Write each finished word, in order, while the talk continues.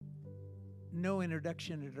No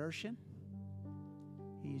introduction to Dershan.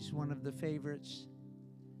 He's one of the favorites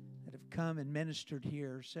that have come and ministered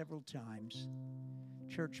here several times.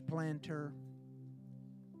 Church planter,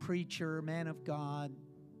 preacher, man of God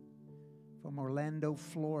from Orlando,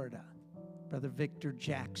 Florida, Brother Victor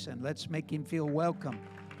Jackson. Let's make him feel welcome.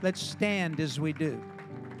 Let's stand as we do.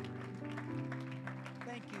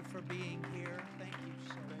 Thank you for being here. Thank you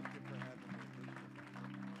so much. Thank you for having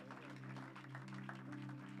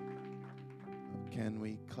me. Can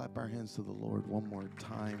we clap our hands to the Lord one more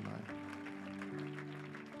time?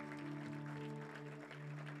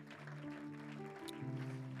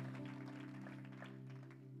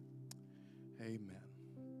 Amen.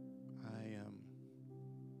 I am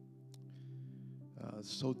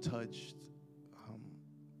so touched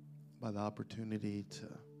by the opportunity to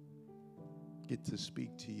get to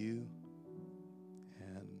speak to you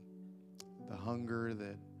and the hunger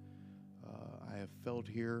that I have felt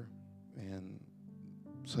here and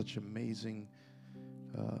such amazing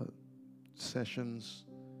sessions.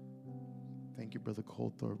 Thank you, Brother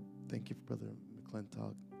Colthorpe. Thank you, Brother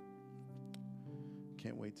McClintock.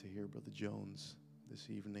 Can't wait to hear Brother Jones this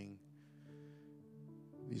evening.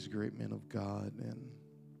 These great men of God, and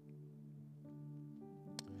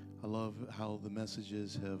I love how the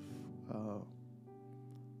messages have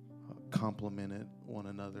complemented one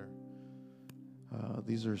another.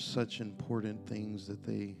 These are such important things that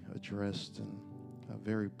they addressed, and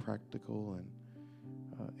very practical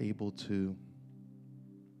and able to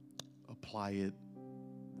apply it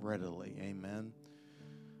readily. Amen.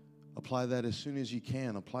 Apply that as soon as you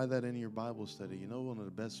can. Apply that in your Bible study. You know, one of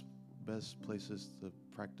the best places to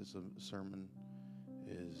practice a sermon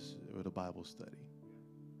is with a Bible study.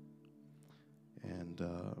 And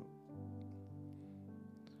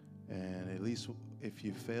at least if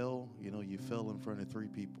you fail, you know, you fell in front of 3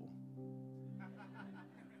 people.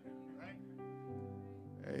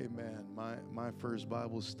 Amen. My first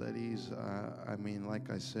Bible studies, I mean, like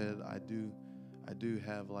I said, I do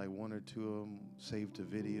have like 1 or 2 of them saved to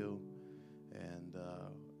video, and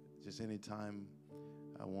just anytime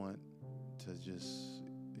I want to just,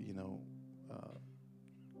 you know,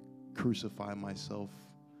 crucify myself,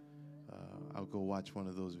 I'll go watch one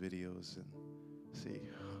of those videos and see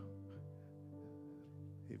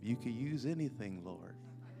if you could use anything, Lord.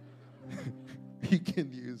 You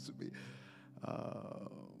can use me.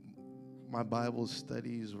 My Bible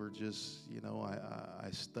studies were just, you know,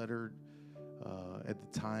 I stuttered. At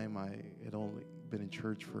the time, I had only been in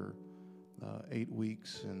church for 8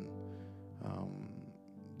 weeks, and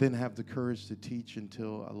didn't have the courage to teach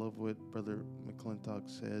until I love what Brother McClintock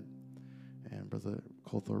said, and Brother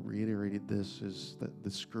Colthorpe reiterated this, is that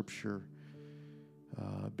the Scripture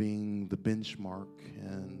being the benchmark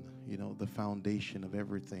and, you know, the foundation of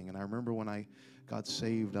everything. And I remember when I got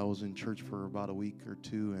saved, I was in church for about a week or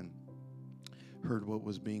 2 and heard what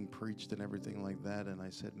was being preached and everything like that, and I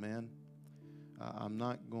said, man, I'm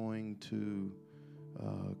not going to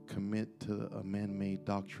commit to a man-made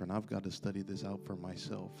doctrine. I've got to study this out for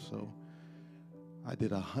myself. So I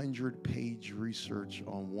did 100-page research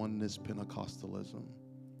on oneness Pentecostalism.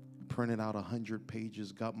 Printed out 100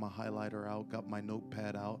 pages, got my highlighter out, got my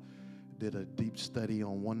notepad out, did a deep study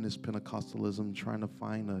on oneness Pentecostalism, trying to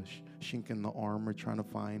find a chink in the armor, trying to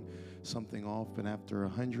find something off. And after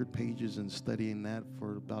 100 pages and studying that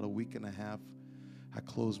for about a week and a half, I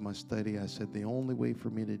closed my study. I said, the only way for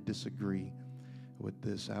me to disagree with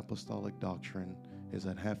this apostolic doctrine is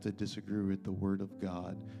I'd have to disagree with the Word of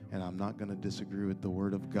God, and I'm not going to disagree with the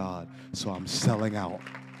Word of God, so I'm selling out.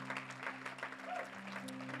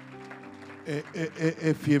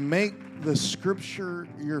 If you make the Scripture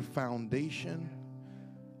your foundation,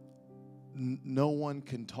 no one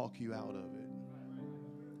can talk you out of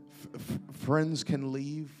it. Friends can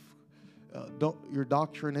leave. Your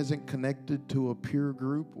doctrine isn't connected to a peer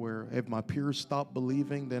group where if my peers stop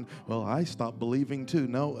believing, then, well, I stop believing too.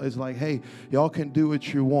 No, it's like, hey, y'all can do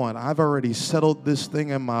what you want. I've already settled this thing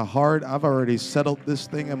in my heart. I've already settled this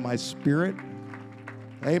thing in my spirit.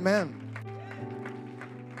 Amen.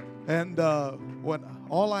 And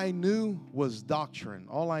all I knew was doctrine.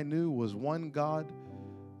 All I knew was one God,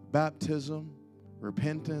 baptism,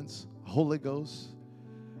 repentance, Holy Ghost.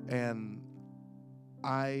 And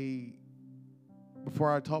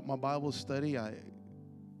before I taught my Bible study,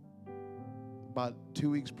 about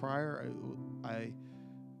 2 weeks prior, I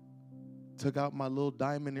took out my little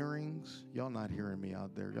diamond earrings. Y'all not hearing me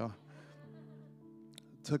out there, y'all.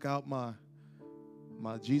 Took out my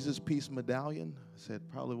Jesus Peace medallion. I said,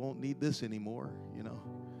 probably won't need this anymore, you know.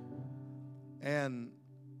 And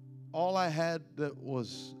all I had that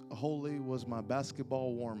was holy was my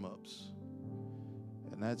basketball warm-ups.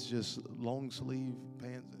 And that's just long sleeve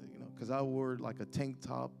pants, you know, because I wore like a tank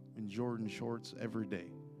top and Jordan shorts every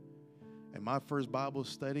day. And my first Bible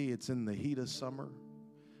study, it's in the heat of summer.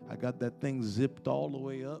 I got that thing zipped all the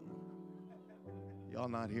way up. Y'all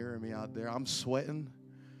not hearing me out there. I'm sweating.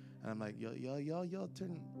 And I'm like, y'all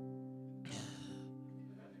turn.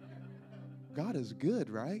 God is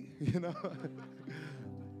good, right? You know?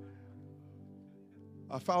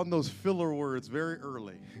 I found those filler words very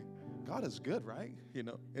early. God is good, right? You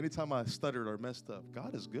know, anytime I stuttered or messed up,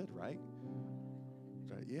 God is good, right?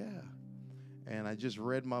 Yeah. And I just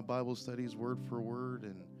read my Bible studies word for word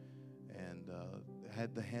and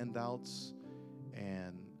had the handouts.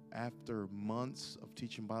 And after months of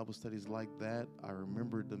teaching Bible studies like that, I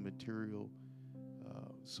remembered the material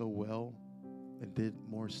so well and did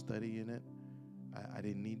more study in it. I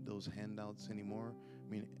didn't need those handouts anymore.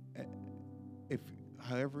 I mean, if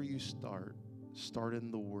however you start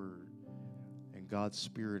in the Word, and God's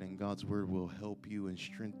Spirit and God's Word will help you and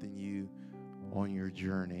strengthen you on your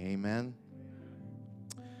journey. Amen.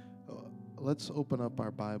 Let's open up our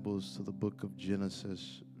Bibles to the book of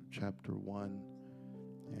Genesis, chapter 1.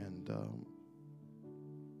 And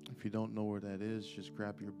if you don't know where that is, just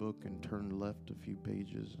grab your book and turn left a few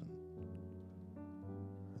pages. And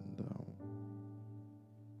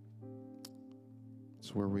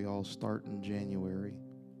it's where we all start in January.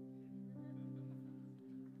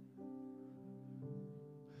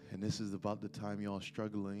 And this is about the time y'all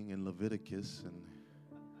struggling in Leviticus, and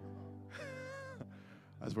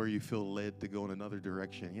that's where you feel led to go in another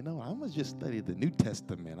direction. You know, I'm going to just study the New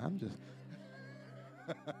Testament. I'm just...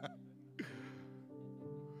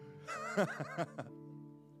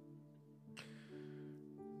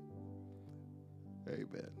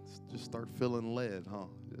 Amen. Just start feeling led, huh?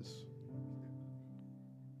 Just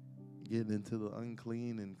getting into the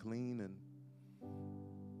unclean and clean and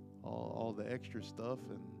all the extra stuff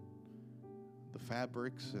and the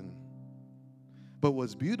fabrics. But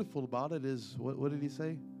what's beautiful about it is, what did he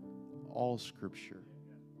say? All Scripture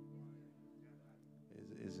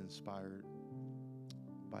is inspired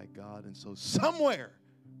by God. And so somewhere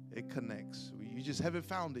it connects. You just haven't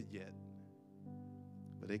found it yet.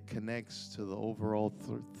 But it connects to the overall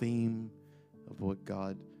theme of what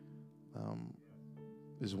God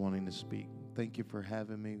is wanting to speak. Thank you for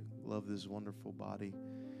having me. Love this wonderful body.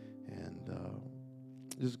 And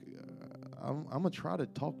I'm going to try to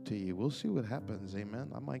talk to you. We'll see what happens.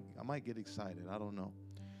 Amen. I might get excited. I don't know.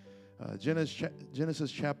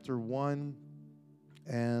 Genesis chapter 1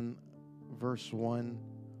 and verse 1.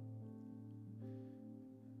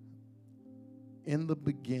 In the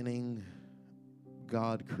beginning,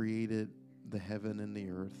 God created the heaven and the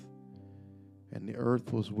earth. And the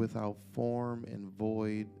earth was without form and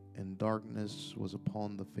void, and darkness was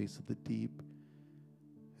upon the face of the deep.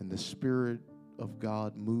 And the Spirit of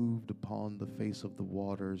God moved upon the face of the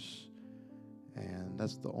waters. And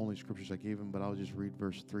that's the only scriptures I gave him, but I'll just read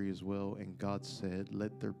verse 3 as well. And God said,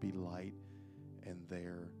 "Let there be light," and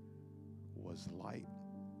there was light.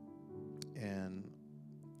 And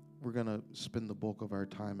we're going to spend the bulk of our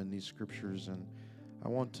time in these scriptures, and I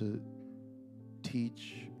want to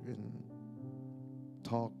teach and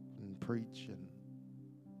talk and preach and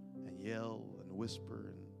yell and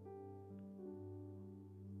whisper and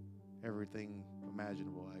everything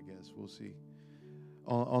imaginable, I guess. We'll see.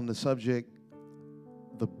 On the subject,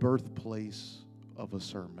 the birthplace of a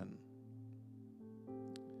sermon.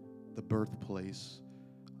 The birthplace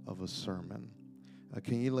of a sermon.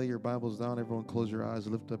 Can you lay your Bibles down? Everyone close your eyes,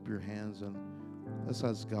 lift up your hands, and let's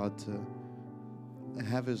ask God to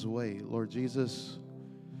have his way. Lord Jesus,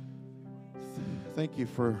 thank you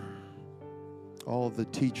for all the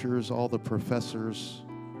teachers, all the professors,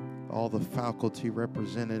 all the faculty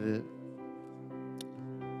represented,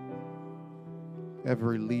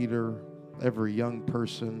 every leader, every young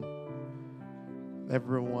person,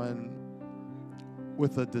 everyone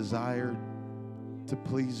with a desire to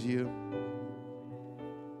please you.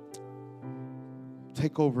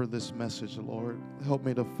 Take over this message, Lord. Help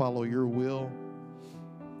me to follow your will.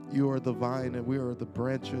 You are the vine and we are the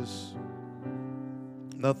branches.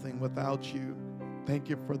 Nothing without you. Thank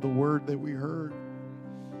you for the word that we heard.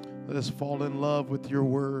 Let us fall in love with your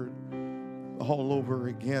word all over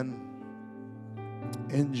again.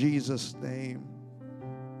 In Jesus' name.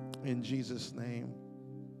 In Jesus' name.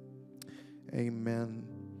 Amen.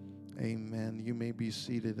 Amen. You may be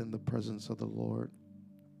seated in the presence of the Lord.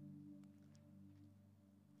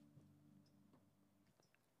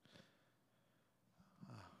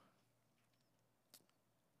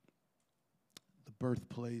 The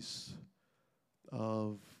birthplace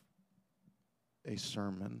of a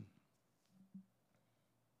sermon.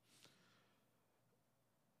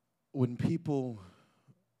 when people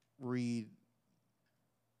read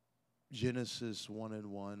Genesis 1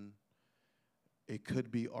 and 1, it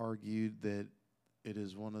could be argued that it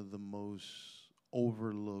is one of the most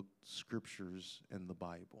overlooked scriptures in the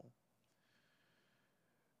Bible.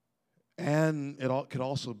 And could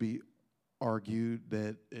also be argued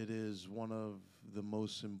that it is one of the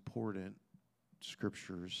most important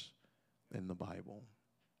scriptures in the Bible.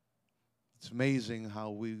 It's amazing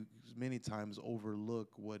how we many times overlook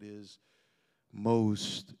what is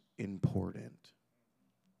most important.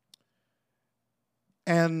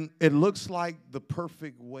 And it looks like the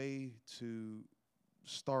perfect way to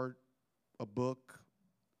start a book,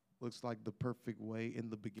 looks like the perfect way in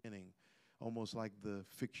the beginning, almost like the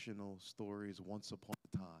fictional stories Once Upon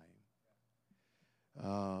a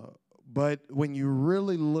Time. But when you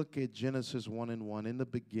really look at Genesis 1 and 1, in the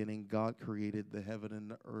beginning, God created the heaven and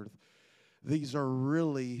the earth. These are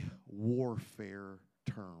really warfare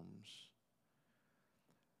terms.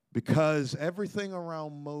 Because everything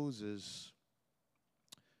around Moses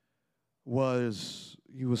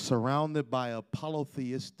he was surrounded by a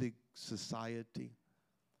polytheistic society,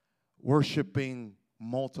 worshiping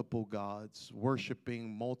multiple gods,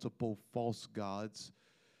 worshiping multiple false gods.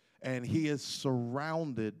 And he is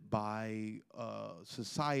surrounded by a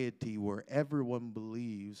society where everyone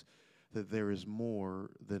believes that there is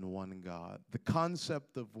more than one God. The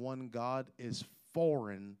concept of one God is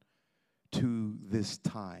foreign to this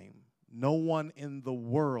time. No one in the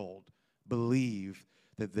world believed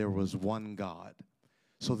that there was one God.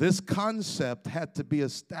 So this concept had to be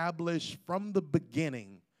established from the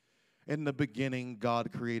beginning. In the beginning,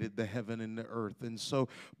 God created the heaven and the earth. And so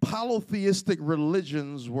polytheistic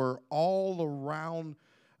religions were all around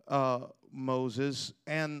Moses,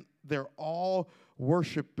 and they're all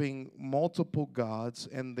worshiping multiple gods,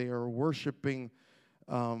 and they are worshiping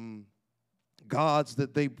gods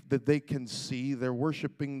that they can see. They're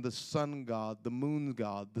worshiping the sun god, the moon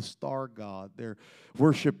god, the star god. They're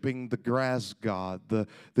worshiping the grass god,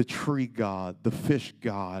 the tree god, the fish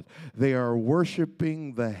god. They are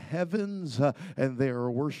worshiping the heavens, and they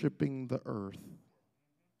are worshiping the earth.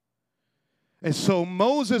 And so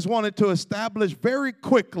Moses wanted to establish very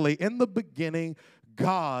quickly, in the beginning,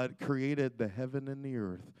 God created the heaven and the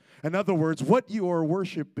earth. In other words, what you are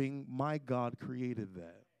worshiping, my God created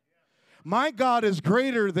that. My God is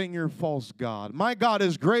greater than your false god. My God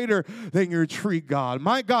is greater than your tree god.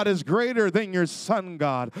 My God is greater than your sun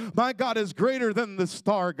god. My God is greater than the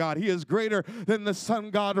star god. He is greater than the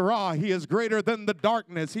sun god Ra. He is greater than the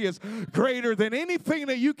darkness. He is greater than anything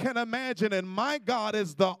that you can imagine. And my God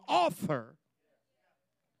is the author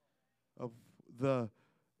of the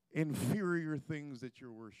inferior things that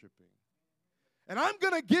you're worshiping. And I'm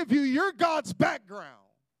going to give you your God's background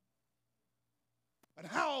and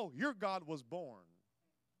how your God was born.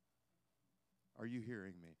 Are you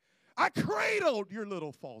hearing me? I cradled your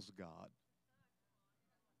little false God.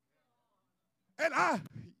 And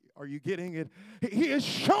are you getting it? He is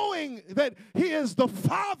showing that he is the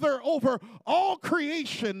Father over all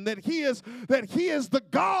creation, that he is the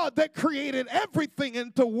God that created everything,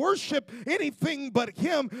 and to worship anything but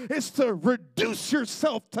him is to reduce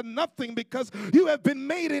yourself to nothing, because you have been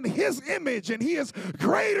made in his image, and he is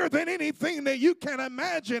greater than anything that you can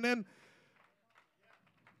imagine. And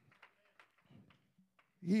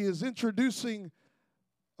he is introducing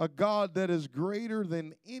a God that is greater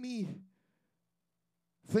than anything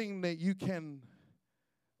that you can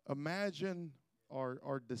imagine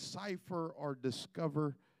or decipher or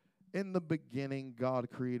discover. In the beginning, God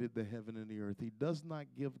created the heaven and the earth. He does not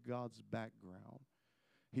give God's background.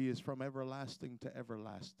 He is from everlasting to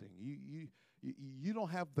everlasting. You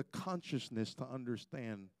don't have the consciousness to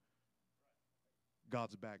understand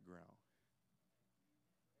God's background.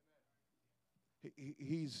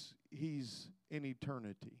 He's in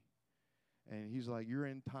eternity. And he's like, you're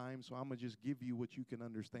in time, so I'm going to just give you what you can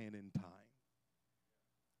understand in time.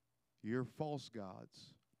 You're false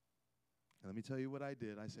gods. And let me tell you what I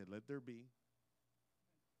did. I said, let there be.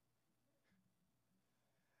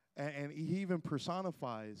 And he even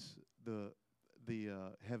personifies the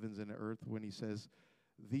heavens and the earth when he says,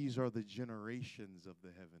 these are the generations of the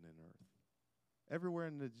heaven and earth. Everywhere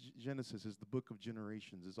in the Genesis is the book of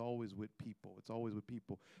generations. It's always with people. It's always with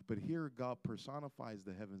people. But here God personifies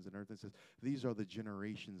the heavens and earth and says, these are the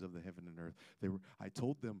generations of the heaven and earth. I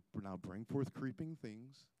told them, now bring forth creeping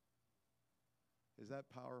things. Is that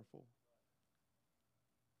powerful?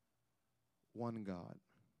 One God.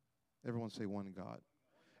 Everyone say one God.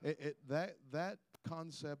 That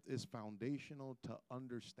concept is foundational to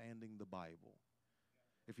understanding the Bible.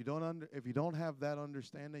 If you don't have that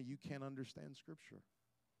understanding, you can't understand Scripture.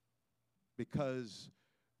 Because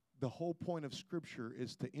the whole point of Scripture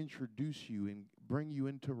is to introduce you and bring you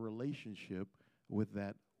into relationship with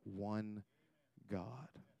that one God.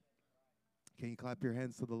 Can you clap your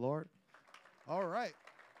hands to the Lord? All right.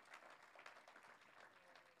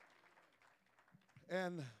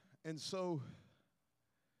 And so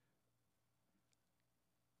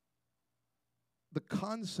the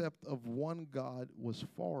concept of one God was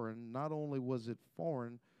foreign. Not only was it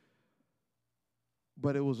foreign,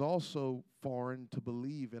 but it was also foreign to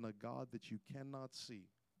believe in a God that you cannot see,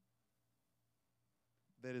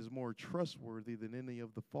 that is more trustworthy than any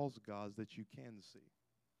of the false gods that you can see.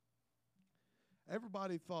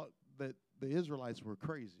 Everybody thought that the Israelites were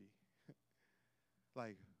crazy.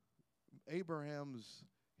 Like, Abraham's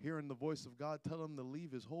hearing the voice of God tell him to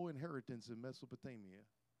leave his whole inheritance in Mesopotamia.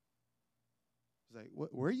 He's like,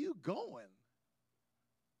 where are you going?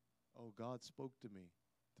 Oh, God spoke to me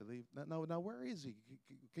to leave. Now, where is he?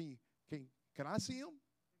 Can I see him?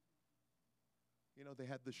 You know, they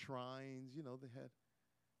had the shrines. You know, they had.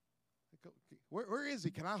 Where is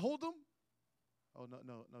he? Can I hold him? Oh,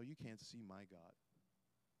 no, you can't see my God.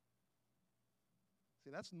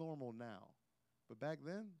 See, that's normal now. But back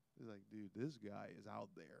then, it's like, dude, this guy is out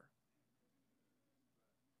there.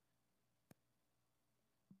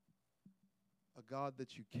 A God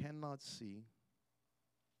that you cannot see,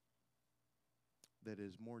 that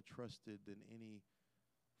is more trusted than any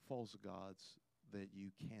false gods that you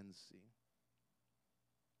can see.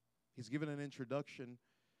 He's given an introduction,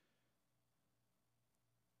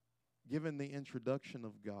 given the introduction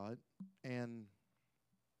of God, and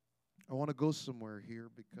I want to go somewhere here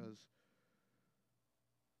because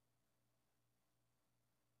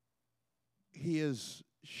he is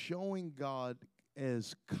showing God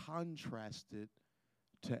as contrasted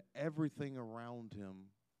to everything around him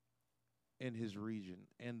in his region,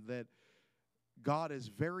 and that God is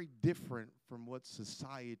very different from what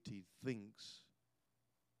society thinks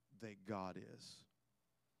that God is.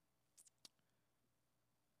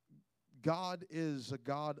 God is a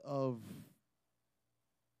God of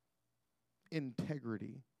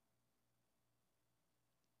integrity.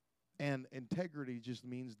 And integrity just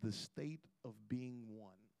means the state of being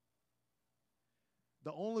one.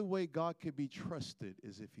 The only way God can be trusted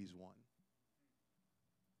is if he's one.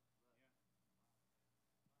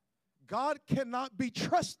 God cannot be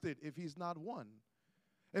trusted if he's not one.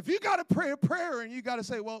 If you got to pray a prayer and you got to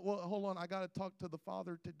say, well, hold on, I got to talk to the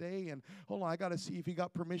Father today, and hold on, I got to see if he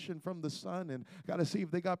got permission from the Son, and got to see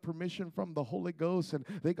if they got permission from the Holy Ghost, and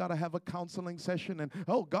they got to have a counseling session, and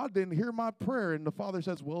oh, God didn't hear my prayer, and the Father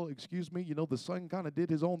says, well, excuse me, you know, the Son kind of did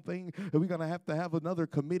his own thing, and we're going to have another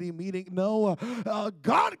committee meeting. No,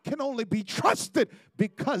 God can only be trusted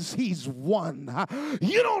because he's one.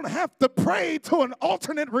 You don't have to pray to an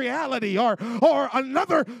alternate reality or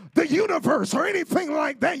the universe or anything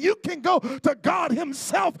like that. You can go to God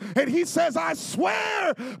himself, and he says, I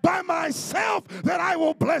swear by myself that I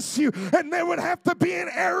will bless you. And there would have to be an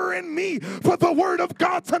error in me for the word of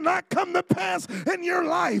God to not come to pass in your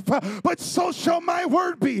life. But so shall my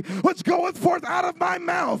word be, which goeth forth out of my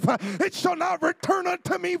mouth. It shall not return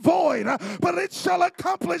unto me void, but it shall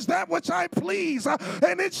accomplish that which I please,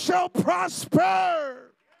 and it shall prosper.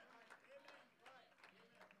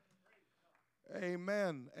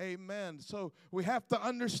 Amen. Amen. So we have to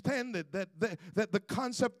understand it, that the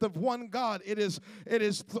concept of one God, it is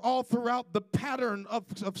all throughout the pattern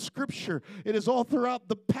of Scripture. It is all throughout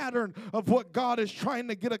the pattern of what God is trying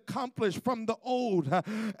to get accomplished from the Old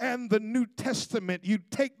and the New Testament. You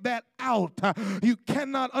take that out, you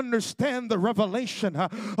cannot understand the revelation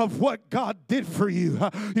of what God did for you.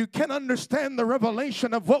 You can understand the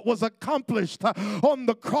revelation of what was accomplished on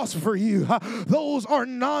the cross for you. Those are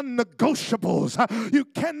non-negotiables. You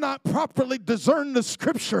cannot properly discern the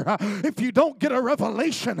Scripture if you don't get a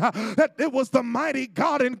revelation that it was the mighty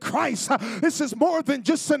God in Christ. This is more than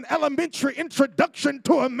just an elementary introduction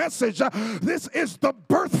to a message. This is the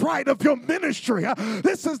birthright of your ministry.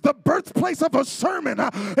 This is the birthplace of a sermon.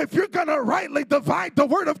 If you're going to rightly divide the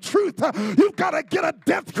word of truth, you've got to get a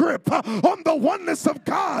depth grip on the oneness of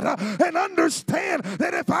God and understand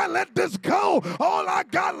that if I let this go, all I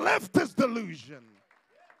got left is delusion.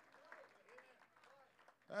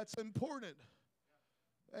 That's important.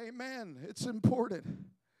 Amen. It's important.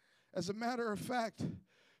 As a matter of fact,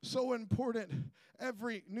 so important,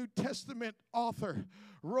 every New Testament author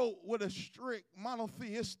wrote with a strict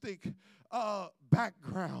monotheistic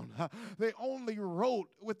background. They only wrote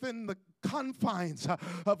within the confines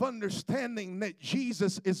of understanding that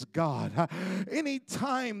Jesus is God.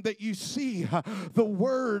 Anytime that you see the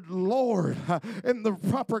word Lord in the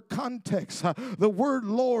proper context, the word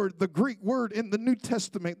Lord, the Greek word in the New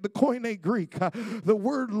Testament, the Koine Greek, the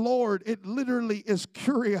word Lord, it literally is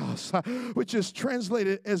kurios, which is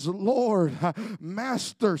translated as Lord,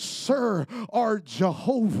 Master, Sir, or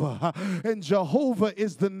Jehovah. And Jehovah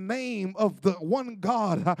is the name of the one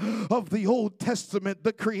God of the Old Testament,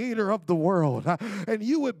 the creator of the world. And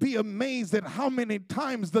you would be amazed at how many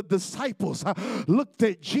times the disciples looked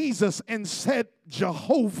at Jesus and said,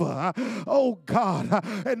 Jehovah, oh God.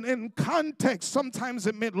 And in context, sometimes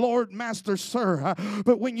it meant Lord, Master, Sir.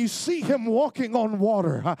 But when you see him walking on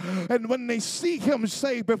water, and when they see him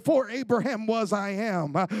say, before Abraham was, I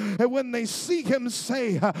am. And when they see him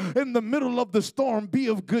say, in the middle of the storm, be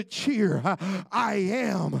of good cheer, I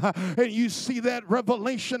am. And you see that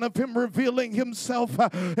revelation of him revealing himself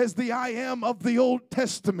as the I am of the Old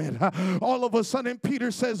Testament. All of a sudden,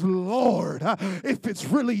 Peter says, Lord, if it's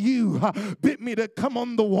really you, bid me to come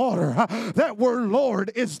on the water. That word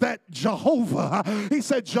Lord is that Jehovah. He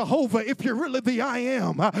said, Jehovah, if you're really the I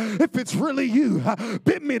am, if it's really you,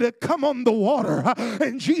 bid me to come on the water.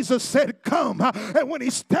 And Jesus said, come. And when he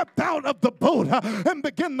stepped out of the boat and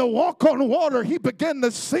began to walk on water, he began to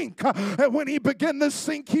sink. And when he began to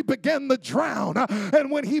sink, he began to drown. And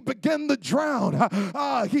when he began to drown,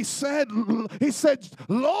 he said,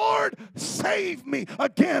 Lord, save me.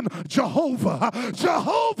 Again, Jehovah.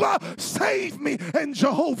 Jehovah, save me. And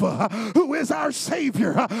Jehovah, who is our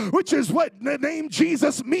Savior, which is what the name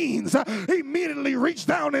Jesus means, he immediately reached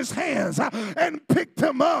down his hands and picked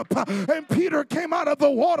him up. And Peter came out of the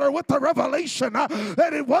water with the revelation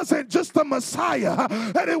that it wasn't just the Messiah,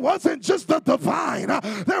 that it wasn't just the divine.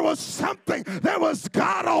 There was something, there was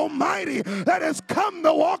God Almighty that has come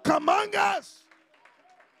to walk among us.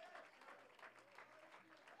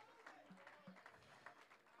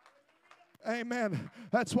 Amen.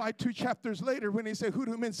 That's why 2 chapters later, when he said, who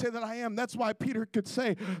do men say that I am? That's why Peter could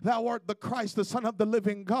say, thou art the Christ, the Son of the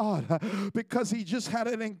living God, because he just had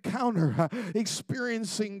an encounter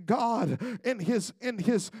experiencing God in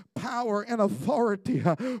his power and authority,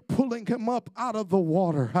 pulling him up out of the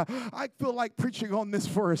water. I feel like preaching on this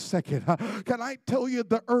for a second. Can I tell you,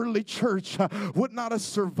 the early church would not have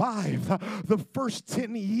survived the first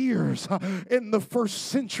 10 years in the first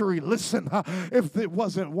century, listen, if it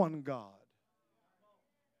wasn't one God.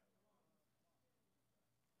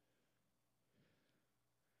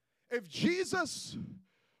 If Jesus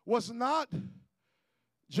was not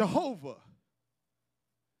Jehovah,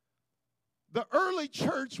 the early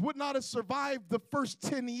church would not have survived the first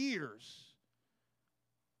 10 years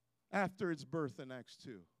after its birth in Acts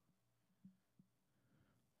 2.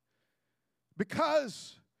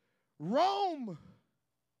 Because Rome,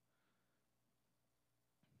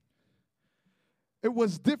 it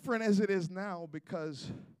was different as it is now, because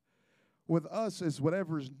with us is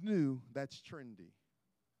whatever's new, that's trendy.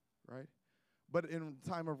 Right? But in the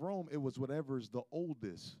time of Rome, it was whatever's the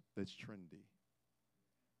oldest that's trendy.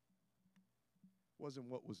 It wasn't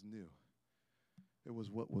what was new. It was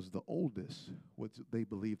what was the oldest, what they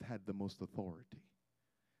believed had the most authority.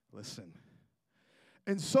 Listen.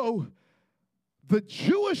 And so the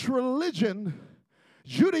Jewish religion,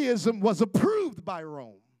 Judaism, was approved by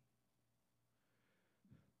Rome.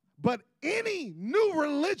 But any new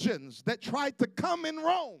religions that tried to come in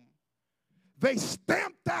Rome, they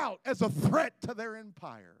stamped out as a threat to their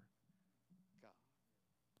empire. God.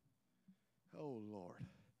 Oh, Lord.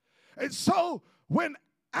 And so when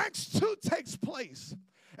Acts 2 takes place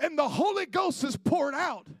and the Holy Ghost is poured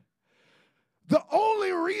out, the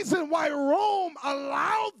only reason why Rome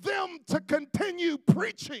allowed them to continue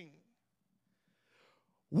preaching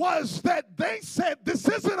was that they said, this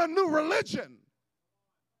isn't a new religion.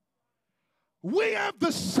 We have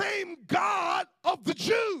the same God of the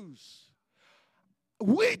Jews.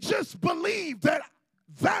 We just believe that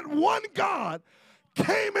that one God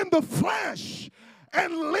came in the flesh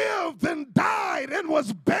and lived and died and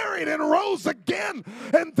was buried and rose again.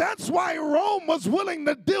 And that's why Rome was willing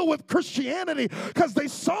to deal with Christianity, because they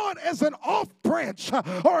saw it as an off branch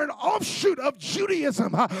or an offshoot of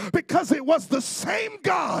Judaism, because it was the same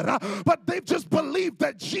God, but they just believed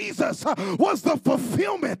that Jesus was the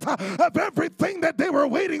fulfillment of everything that they were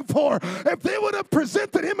waiting for. If they would have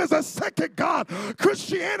presented him as a second God,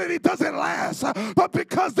 Christianity doesn't last. But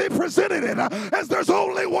because they presented it as there's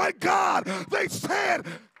only one God, they said,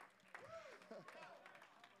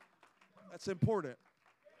 that's important.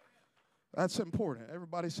 That's important.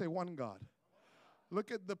 Everybody say one God.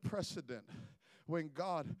 Look at the precedent when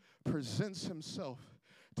God presents himself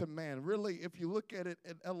to man. Really, if you look at it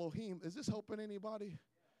at Elohim, is this helping anybody?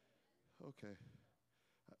 Okay.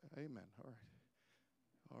 Amen. All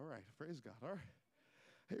right. All right. Praise God. All right.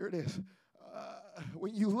 Here it is.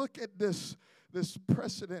 When you look at this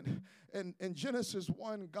precedent, in Genesis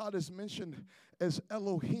 1, God is mentioned as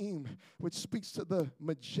Elohim, which speaks to the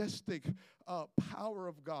majestic power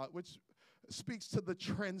of God, which speaks to the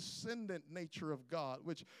transcendent nature of God,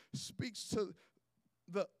 which speaks to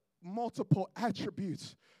the multiple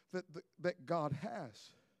attributes that God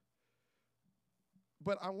has.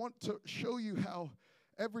 But I want to show you how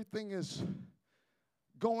everything is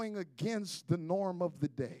going against the norm of the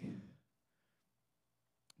day.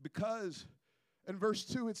 Because in verse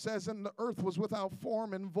 2 it says, "And the earth was without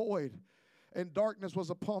form and void, and darkness was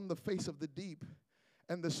upon the face of the deep,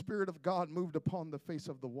 and the Spirit of God moved upon the face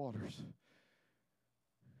of the waters."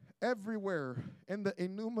 Everywhere in the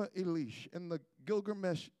Enuma Elish, in the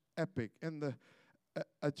Gilgamesh epic, in the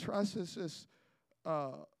Atrahasis,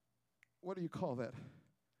 what do you call that?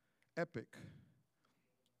 Epic.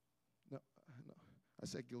 No, I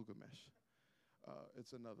said Gilgamesh.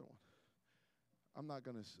 It's another one. I'm not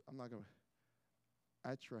gonna.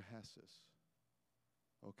 Atrahasis.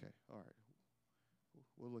 Okay, all right.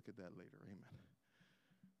 We'll look at that later. Amen.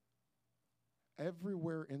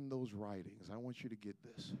 Everywhere in those writings, I want you to get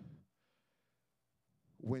this.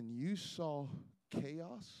 When you saw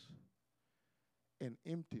chaos and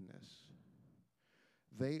emptiness,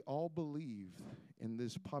 they all believed in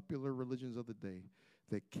these popular religions of the day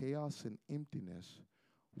that chaos and emptiness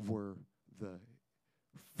were the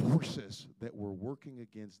forces that were working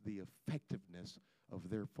against the effectiveness of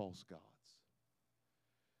their false gods.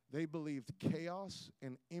 They believed chaos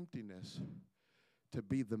and emptiness to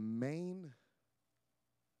be the main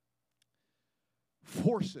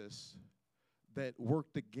forces that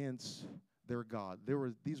worked against their God.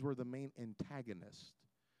 These were the main antagonists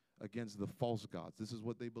against the false gods. This is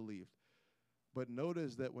what they believed. But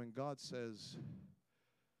notice that when God says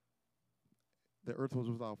the earth was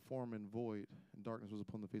without form and void, and darkness was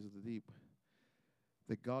upon the face of the deep,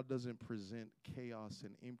 that God doesn't present chaos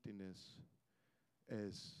and emptiness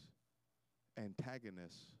as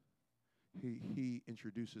antagonists. He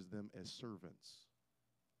introduces them as servants.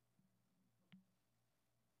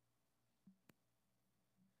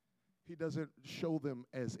 He doesn't show them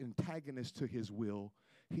as antagonists to his will.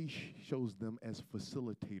 He shows them as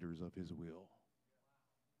facilitators of his will.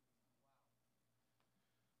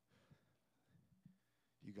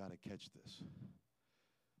 You got to catch this.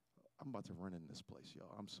 I'm about to run in this place,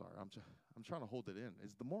 y'all. I'm sorry. I'm trying to hold it in.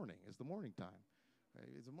 It's the morning. It's the morning time. Right?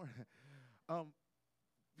 It's the morning.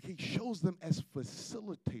 He shows them as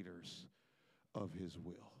facilitators of his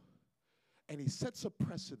will. And he sets a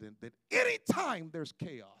precedent that anytime there's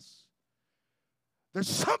chaos, there's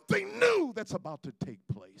something new that's about to take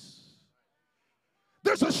place.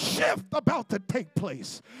 There's a shift about to take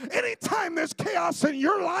place. Anytime there's chaos in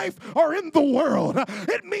your life or in the world,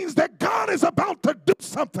 it means that God is about to do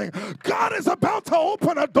something. God is about to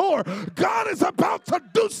open a door. God is about to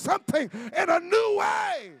do something in a new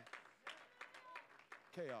way.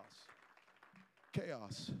 Chaos.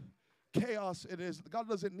 Chaos it is. God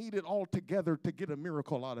doesn't need it all together to get a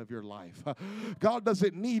miracle out of your life. God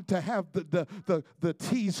doesn't need to have the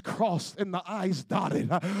T's crossed and the I's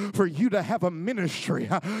dotted for you to have a ministry.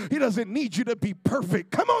 He doesn't need you to be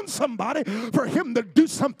perfect. Come on, somebody, for him to do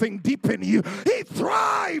something deep in you. He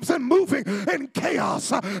thrives in moving in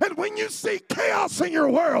chaos. And when you see chaos in your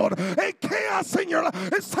world and chaos in your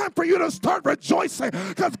life, it's time for you to start rejoicing,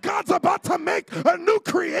 because God's about to make a new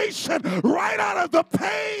creation right out of the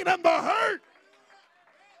pain and the hurt.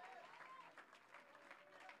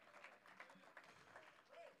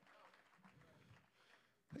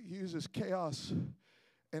 He uses chaos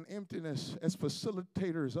and emptiness as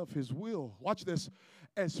facilitators of his will. Watch this,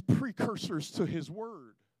 as precursors to his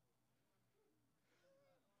word.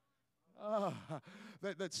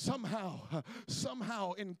 That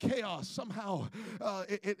somehow in chaos, somehow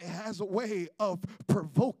it has a way of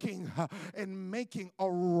provoking and making a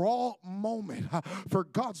raw moment for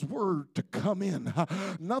God's word to come in.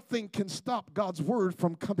 Nothing can stop God's word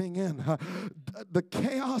from coming in. The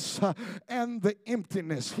chaos and the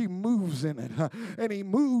emptiness, he moves in it. And he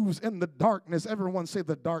moves in the darkness. Everyone say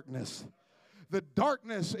the darkness. The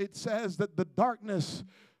darkness, it says that the darkness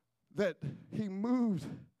that he moved.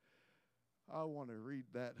 I want to read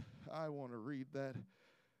that.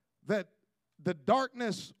 That the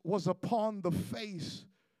darkness was upon the face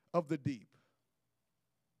of the deep.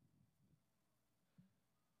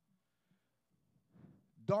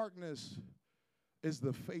 Darkness is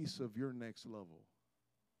the face of your next level.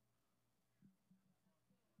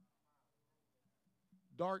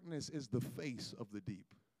 darkness is the face of the deep.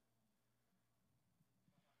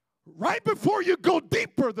 Right before you go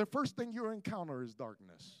deeper, the first thing you encounter is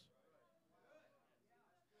darkness.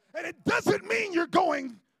 And it doesn't mean you're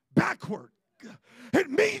going backward.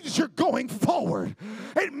 It means you're going forward.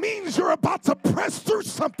 It means you're about to press through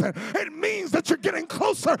something. It means that you're getting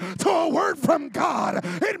closer to a word from God.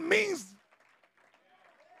 It means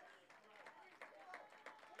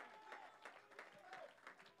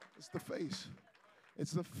it's the face.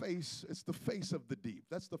 It's the face. It's the face of the deep.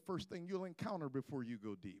 That's the first thing you'll encounter before you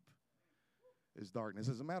go deep. Is darkness.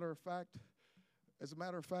 As a matter of fact,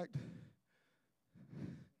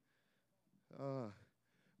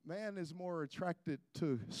 man is more attracted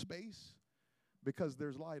to space because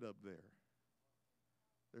there's light up there.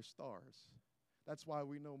 There's stars. That's why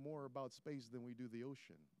we know more about space than we do the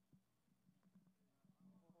ocean.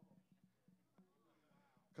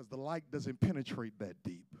 Because the light doesn't penetrate that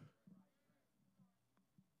deep.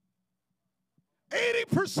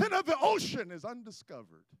 80% of the ocean is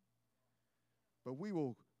undiscovered. But we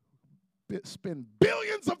will spend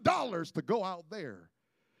billions of dollars to go out there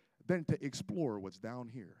than to explore what's down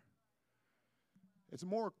here. It's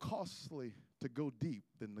more costly to go deep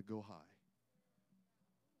than to go high.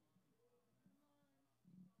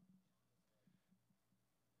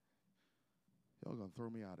 Y'all gonna throw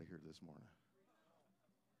me out of here this morning.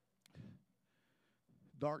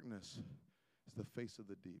 Darkness is the face of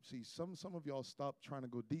the deep. See, some of y'all stop trying to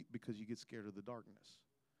go deep because you get scared of the darkness.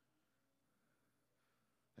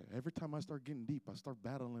 Every time I start getting deep, I start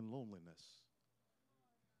battling loneliness.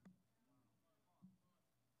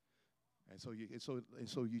 And so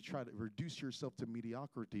you try to reduce yourself to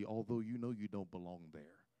mediocrity, although you know you don't belong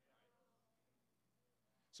there.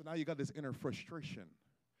 So now you got this inner frustration.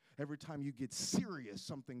 Every time you get serious,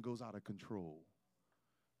 something goes out of control.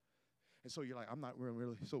 And so you're like, I'm not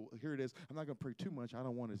really. So here it is. I'm not going to pray too much. I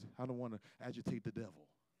don't want to agitate the devil.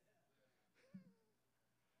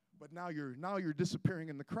 But now you're disappearing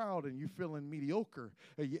in the crowd and you're feeling mediocre,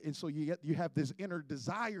 and so you have this inner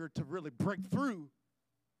desire to really break through.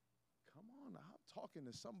 Come on, I'm talking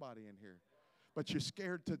to somebody in here, but you're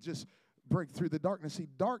scared to just break through the darkness. See,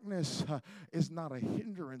 darkness is not a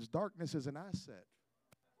hindrance. Darkness is an asset.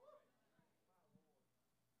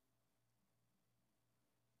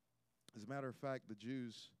 As a matter of fact, the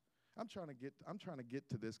Jews. I'm trying to get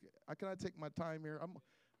to this. Can I take my time here?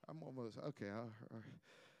 I'm almost okay.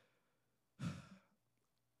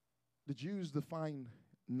 The Jews define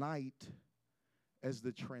night as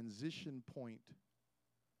the transition point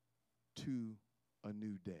to a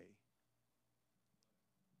new day.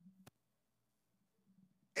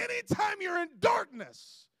 Anytime you're in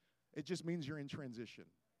darkness, it just means you're in transition.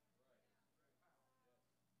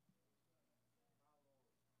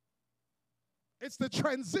 It's the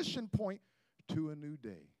transition point to a new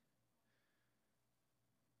day.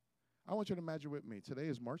 I want you to imagine with me. Today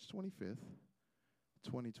is March 25th,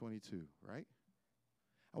 2022, right?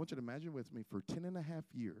 I want you to imagine with me for 10 and a half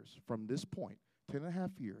years, from this point, 10 and a half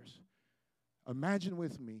years, imagine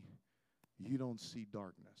with me you don't see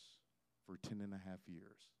darkness for 10 and a half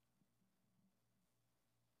years.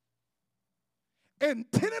 In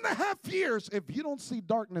 10 and a half years, if you don't see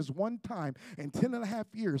darkness one time, in 10 and a half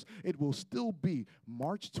years, it will still be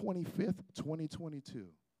March 25th, 2022.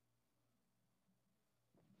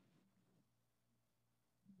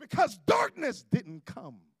 Because darkness didn't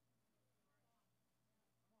come.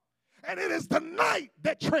 And it is the night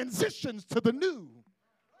that transitions to the new.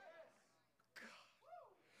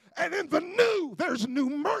 And in the new, there's new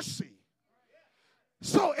mercy.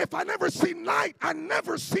 So if I never see night, I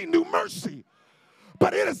never see new mercy.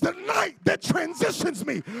 But it is the night that transitions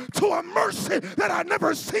me to a mercy that I've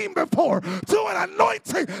never seen before, to an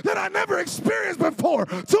anointing that I never experienced before,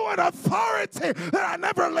 to an authority that I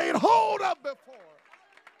never laid hold of before.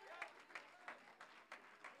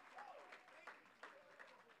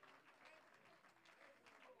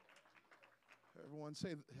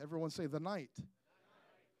 Everyone say the night.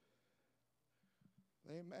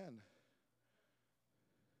 Amen.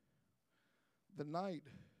 The night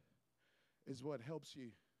is what helps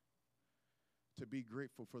you to be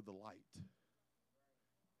grateful for the light.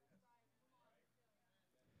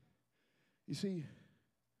 You see,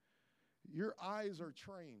 your eyes are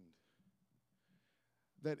trained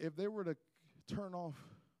that if they were to turn off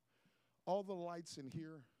all the lights in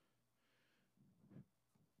here,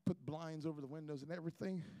 put blinds over the windows and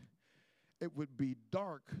everything, it would be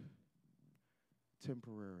dark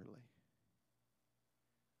temporarily.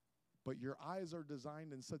 But your eyes are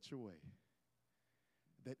designed in such a way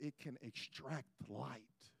that it can extract light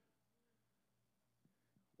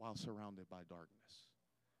while surrounded by darkness.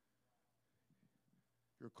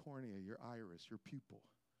 your cornea, your iris, your pupil.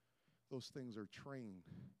 Those things are trained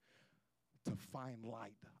to find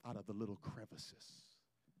light out of the little crevices.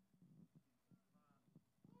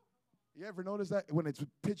 You ever notice that when it's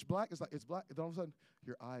pitch black, it's like it's black, and all of a sudden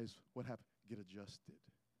your eyes, what happened? Get adjusted.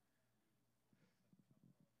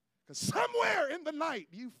 Because somewhere in the night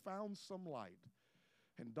you found some light.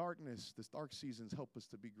 And darkness, this dark seasons help us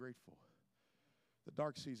to be grateful. The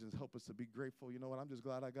dark seasons help us to be grateful. You know what? I'm just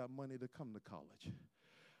glad I got money to come to college.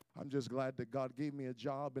 I'm just glad that God gave me a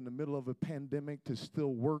job in the middle of a pandemic to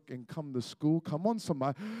still work and come to school. Come on,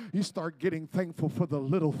 somebody. You start getting thankful for the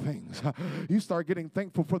little things. You start getting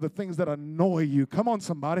thankful for the things that annoy you. Come on,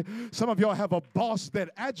 somebody. Some of y'all have a boss that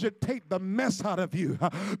agitate the mess out of you.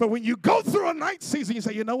 But when you go through a night season, you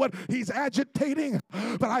say, you know what? He's agitating.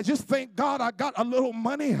 But I just thank God I got a little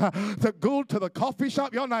money to go to the coffee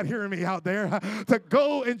shop. Y'all not hearing me out there. To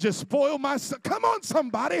go and just spoil myself. Come on,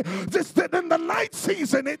 somebody. Just in the night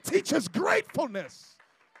season, it teaches gratefulness.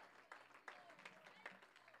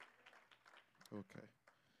 Okay.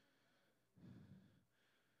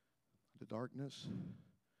 The darkness,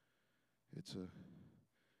 it's a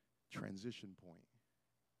transition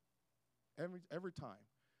point. Every time.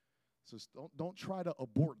 So don't try to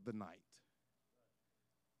abort the night.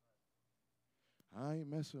 I ain't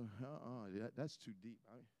messing. That's too deep.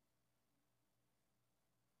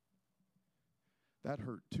 That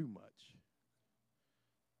hurt too much.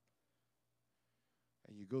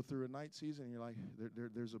 And you go through a night season, and you're like,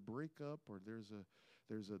 there's a breakup, or there's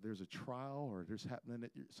a trial, or there's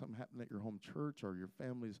something happening at your home church, or your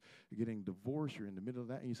family's getting divorced. You're in the middle of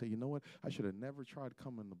that, and you say, you know what? I should have never tried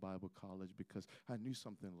coming to Bible college because I knew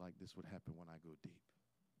something like this would happen when I go deep.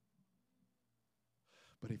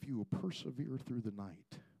 But if you will persevere through the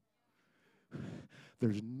night,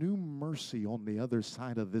 there's new mercy on the other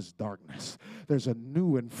side of this darkness. There's a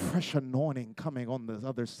new and fresh anointing coming on the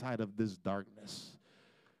other side of this darkness.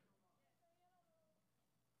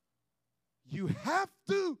 You have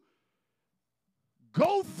to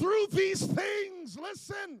go through these things,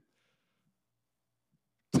 listen,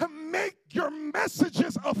 to make your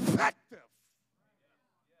messages effective.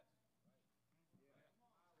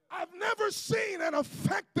 I've never seen an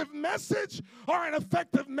effective message or an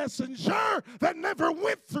effective messenger that never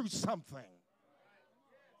went through something.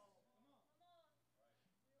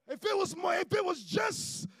 If it was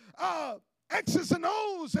just X's and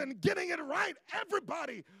O's and getting it right,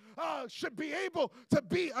 everybody should be able to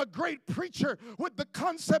be a great preacher with the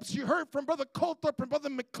concepts you heard from Brother Colthorpe and Brother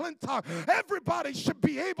McClintock. Everybody should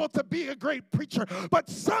be able to be a great preacher. But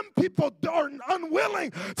some people are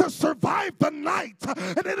unwilling to survive the night.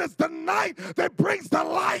 And it is the night that brings the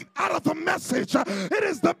light out of the message. It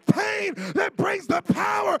is the pain that brings the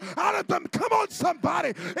power out of them. Come on, somebody.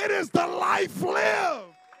 It is the life lived.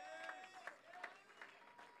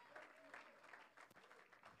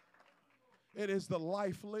 It is the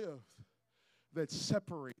life lived that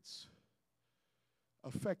separates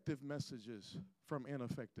effective messages from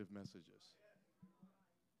ineffective messages.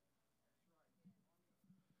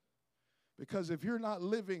 Because if you're not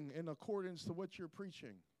living in accordance to what you're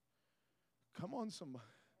preaching, come on, somebody.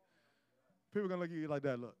 People are going to look at you like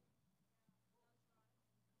that. Look.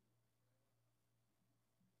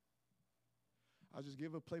 I'll just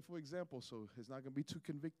give a playful example, so it's not going to be too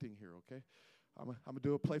convicting here, okay? I'm going to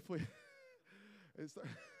do a playful I'm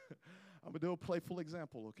going to do a playful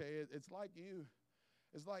example, okay? It's like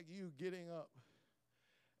you getting up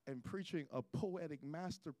and preaching a poetic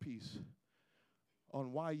masterpiece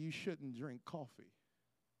on why you shouldn't drink coffee.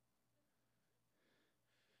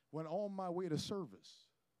 When on my way to service,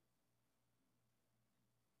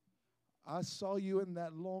 I saw you in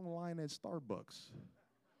that long line at Starbucks.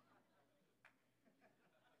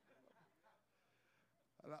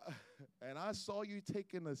 And I saw you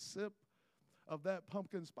taking a sip of that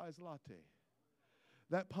pumpkin spice latte,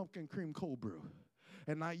 that pumpkin cream cold brew.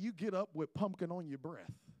 And now you get up with pumpkin on your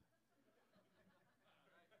breath,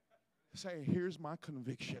 saying, here's my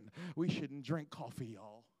conviction. We shouldn't drink coffee,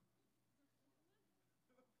 y'all.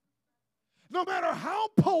 No matter how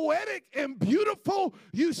poetic and beautiful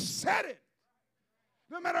you said it,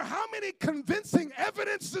 no matter how many convincing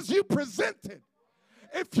evidences you presented,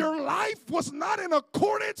 if your life was not in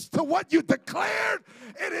accordance to what you declared,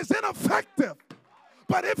 it is ineffective.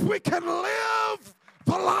 But if we can live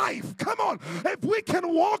the life, come on, if we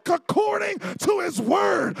can walk according to His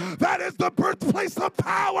word, that is the birthplace of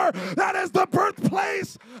power. That is the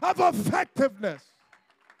birthplace of effectiveness.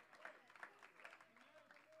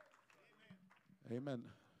 Amen.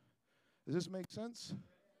 Does this make sense?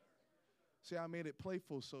 See, I made it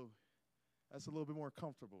playful, so that's a little bit more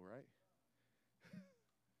comfortable, right?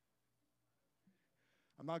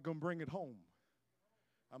 I'm not going to bring it home.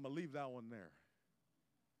 I'm going to leave that one there.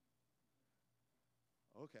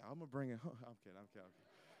 Okay, I'm going to bring it home. I'm kidding.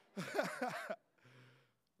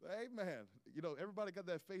 Amen. You know, everybody got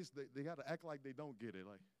that face. They got to act like they don't get it.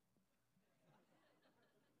 Like,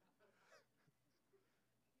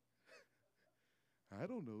 I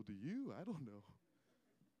don't know. Do you? I don't know.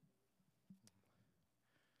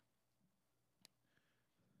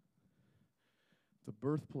 The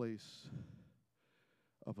birthplace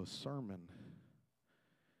of a sermon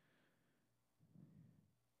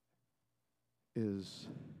is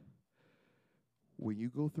when you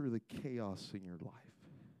go through the chaos in your life,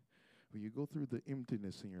 when you go through the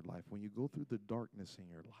emptiness in your life, when you go through the darkness in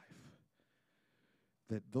your life,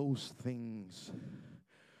 that those things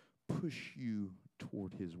push you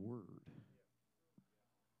toward His Word.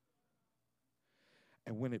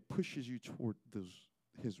 And when it pushes you toward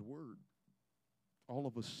His Word, all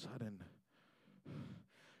of a sudden,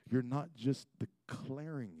 you're not just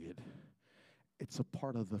declaring it, it's a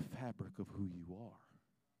part of the fabric of who you are.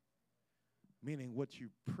 Meaning what you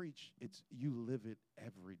preach, you live it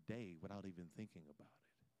every day without even thinking about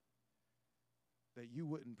it. That you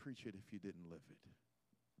wouldn't preach it if you didn't live it.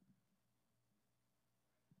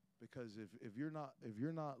 Because if you're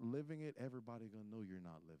not living it, everybody gonna know you're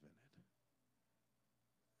not living it.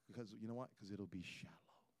 Because you know what? Because it'll be shallow.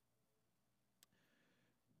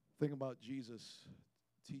 Think about Jesus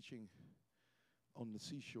teaching on the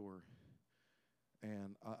seashore.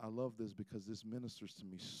 And I love this because this ministers to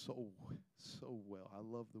me so well. I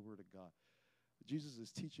love the Word of God. Jesus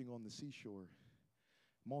is teaching on the seashore.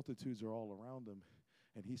 Multitudes are all around him,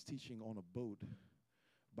 and he's teaching on a boat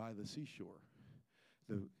by the seashore.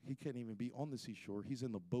 He can't even be on the seashore. He's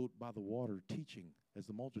in the boat by the water teaching as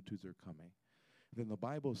the multitudes are coming. Then the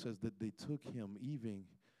Bible says that they took him even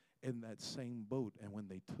in that same boat, and when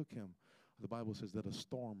they took him, the Bible says that a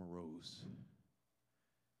storm arose.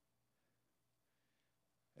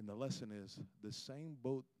 And the lesson is, the same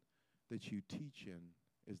boat that you teach in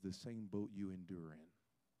is the same boat you endure in.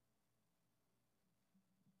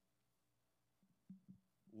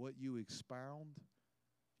 What you expound,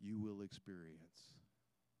 you will experience.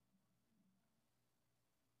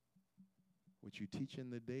 What you teach in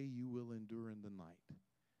the day, you will endure in the night.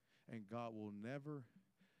 And God will never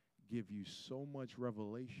give you so much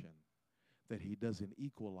revelation that he doesn't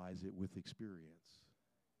equalize it with experience.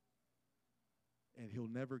 And he'll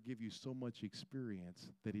never give you so much experience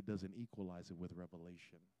that he doesn't equalize it with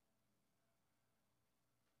revelation.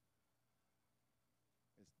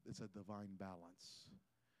 It's a divine balance.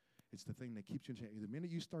 It's the thing that keeps you in check. The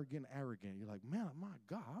minute you start getting arrogant, you're like, man, my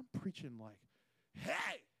God, I'm preaching like,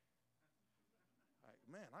 hey! Like,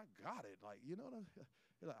 man, I got it. Like, you know what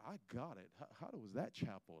you're like, I got it. How was that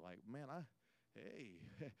chapel? Like, man, hey.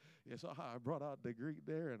 You saw how I brought out the Greek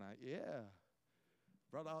there, and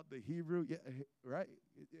brought out the Hebrew, yeah, right?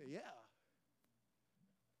 Yeah.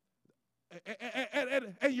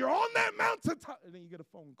 And you're on that mountaintop, and then you get a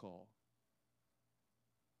phone call.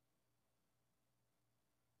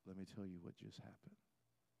 Let me tell you what just happened.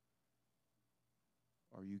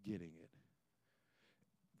 Are you getting it?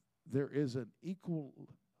 There is an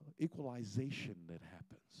equalization that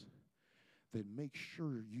happens that makes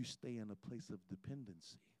sure you stay in a place of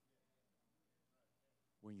dependency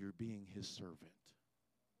when you're being his servant.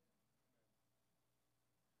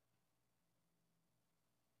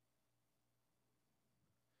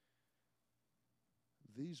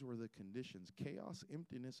 These were the conditions. Chaos,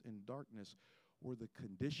 emptiness, and darkness were the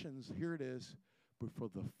conditions, here it is, before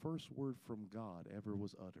the first word from God ever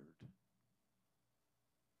was uttered.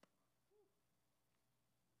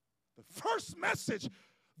 The first message,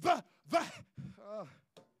 the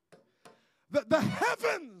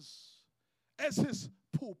heavens as his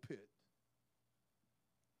pulpit.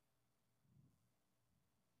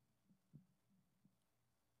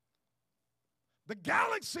 The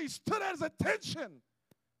galaxy stood at his attention.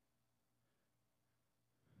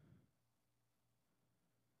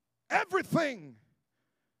 Everything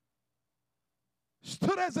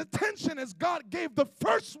stood as attention as God gave the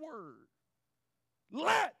first word.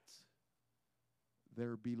 Let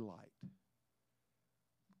there be light.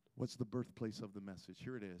 What's the birthplace of the message?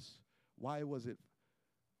 Here it is. Why was it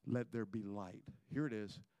let there be light? Here it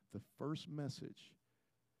is. The first message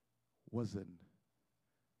was an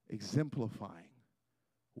exemplifying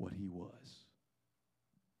what he was.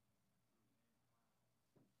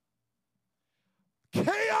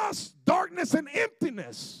 Chaos, darkness, and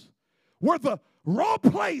emptiness were the raw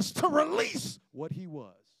place to release what he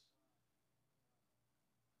was.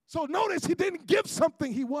 So notice he didn't give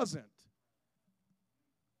something he wasn't.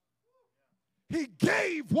 He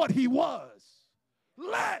gave what he was.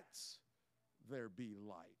 let there be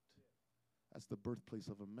light. That's the birthplace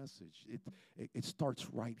of a message. It starts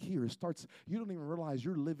right here. It starts, you don't even realize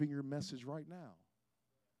you're living your message right now.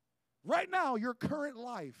 Right now, your current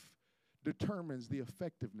life determines the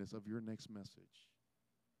effectiveness of your next message.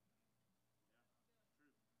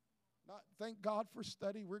 Not, thank God for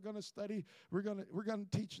study. We're going to study. We're going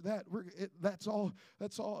to teach that. That's all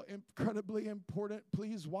incredibly important.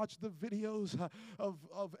 Please watch the videos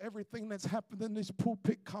of everything that's happened in this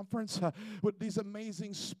pulpit conference with these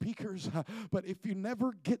amazing speakers. But if you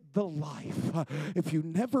never get the life, if you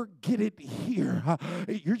never get it here,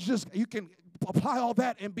 you can apply all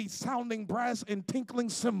that and be sounding brass and tinkling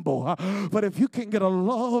cymbal. But if you can get a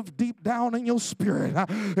love deep down in your spirit,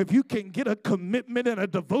 if you can get a commitment and a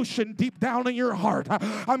devotion deep down in your heart,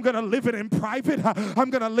 I'm going to live it in private.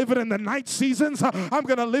 I'm going to live it in the night seasons. I'm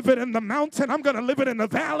going to live it in the mountain. I'm going to live it in the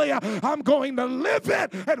valley. I'm going to live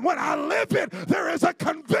it. And when I live it, there is a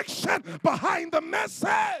conviction behind the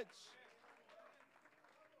message.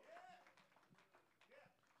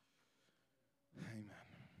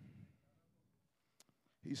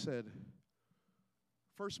 He said,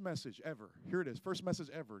 first message ever. Here it is. First message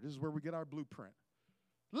ever. This is where we get our blueprint.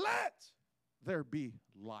 Let there be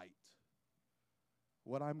light.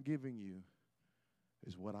 What I'm giving you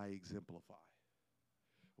is what I exemplify.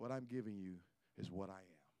 What I'm giving you is what I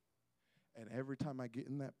am. And every time I get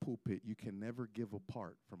in that pulpit, you can never give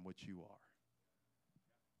apart from what you are.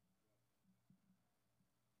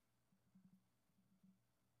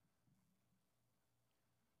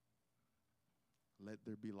 Let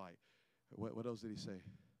there be light. What else did he say?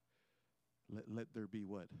 Let there be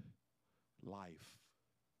what? Life.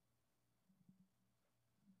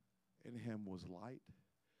 In him was light.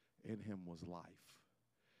 In him was life.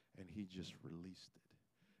 And he just released it.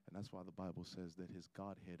 And that's why the Bible says that his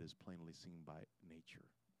Godhead is plainly seen by nature.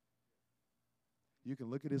 You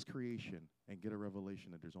can look at his creation and get a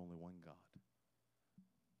revelation that there's only one God.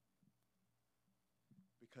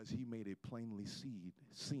 Because he made it plainly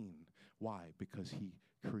seen. Why? Because he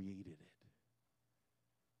created it.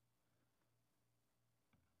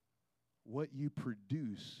 What you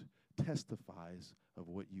produce testifies of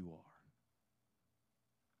what you are.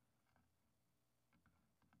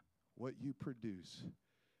 What you produce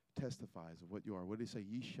testifies of what you are. What did he say?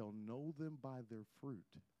 Ye shall know them by their fruit.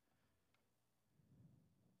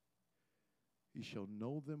 Ye shall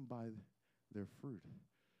know them by their fruit.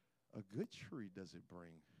 A good tree doesn't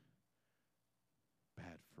bring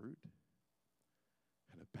bad fruit.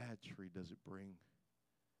 And a bad tree doesn't bring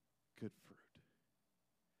good fruit.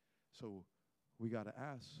 So we got to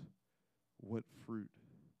ask what fruit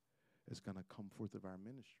is going to come forth of our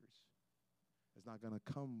ministries. It's not going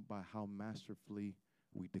to come by how masterfully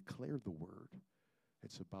we declare the word.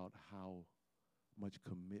 It's about how much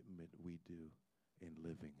commitment we do in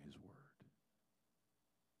living his word.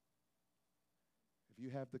 If you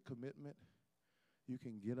have the commitment, you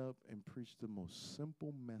can get up and preach the most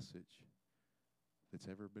simple message that's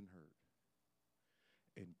ever been heard.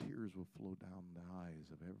 And tears will flow down the eyes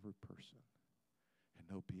of every person. And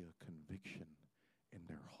there'll be a conviction in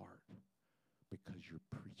their heart because you're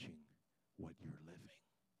preaching what you're living.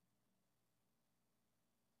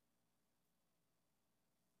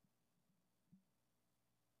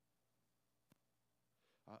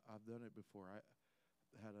 I've done it before. I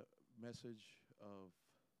had a message of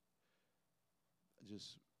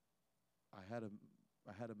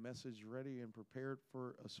I had a message ready and prepared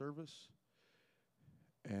for a service,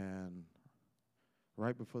 and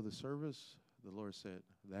right before the service, the Lord said,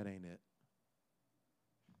 "That ain't it."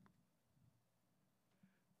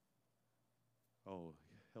 Oh,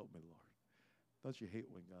 help me, Lord. Don't you hate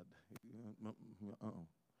when God,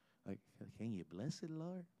 like, can you bless it,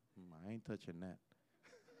 Lord? I ain't touching that.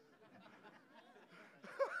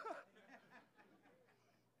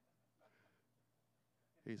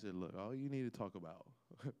 He said, look, all you need to talk about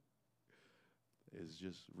is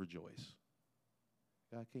just rejoice.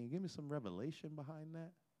 God, can you give me some revelation behind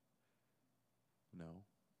that? No.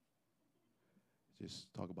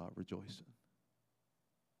 Just talk about rejoicing.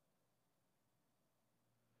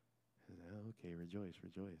 He said, okay, rejoice.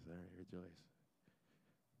 All right, rejoice.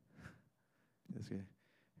 Okay.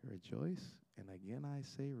 Rejoice, and again I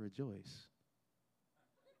say rejoice.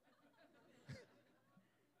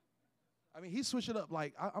 I mean, he switched it up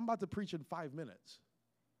like, I'm about to preach in 5 minutes.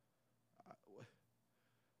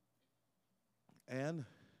 And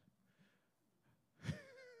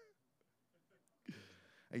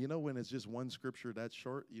you know when it's just one scripture that's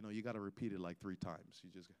short, you got to repeat it like 3 times. You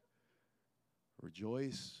just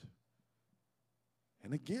rejoice.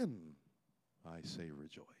 And again, I say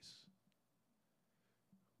rejoice.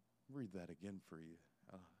 Read that again for you.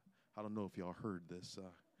 I don't know if y'all heard this.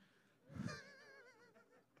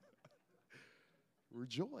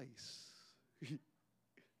 Rejoice.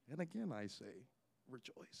 And again, I say,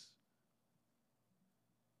 rejoice.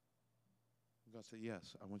 God said,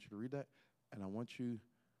 yes, I want you to read that, and I want you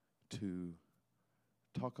to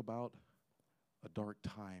talk about a dark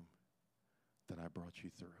time that I brought you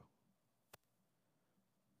through.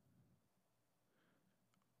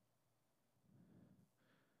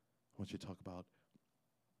 I want you to talk about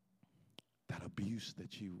that abuse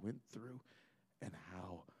that you went through and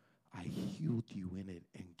how I healed you in it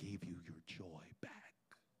and gave you your joy back.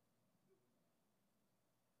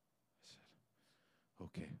 I said,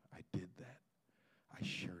 okay, I did that. I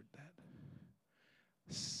shared that.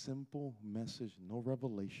 Simple message, no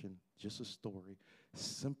revelation, just a story.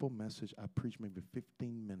 Simple message. I preached maybe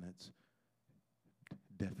 15 minutes.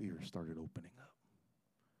 Deaf ears started opening up.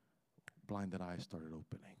 Blinded eyes started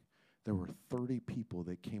opening. There were 30 people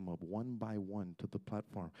that came up one by one to the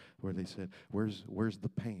platform where they said, where's the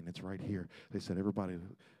pain? It's right here. They said, everybody,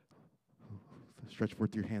 stretch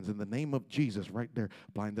forth your hands. In the name of Jesus, right there,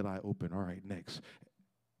 blinded eye open. All right, next.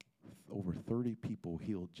 Over 30 people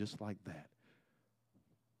healed just like that.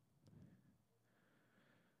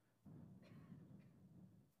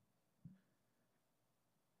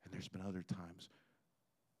 And there's been other times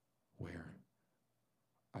where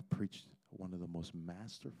I preached one of the most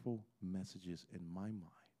masterful messages in my mind.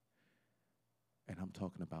 And I'm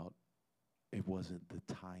talking about it wasn't the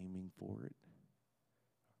timing for it.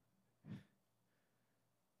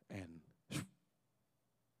 And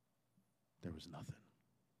there was nothing.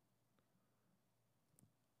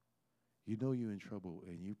 You know you're in trouble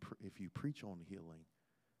and if you preach on healing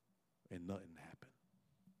and nothing happened.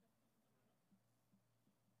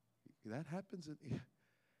 That happens.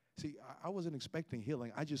 See, I wasn't expecting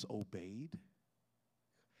healing. I just obeyed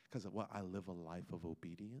because I live a life of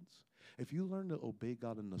obedience. If you learn to obey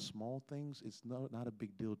God in the small things, it's not a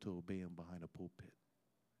big deal to obey Him behind a pulpit.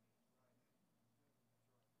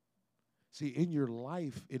 See, in your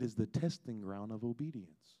life, it is the testing ground of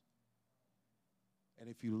obedience. And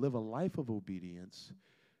if you live a life of obedience,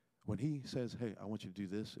 when He says, hey, I want you to do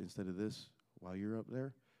this instead of this while you're up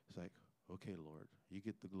there, it's like, okay, Lord, you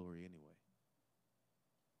get the glory anyway.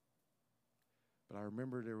 But I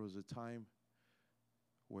remember there was a time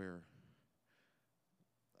where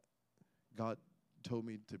God told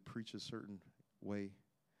me to preach a certain way.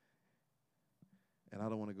 And I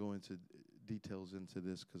don't want to go into details into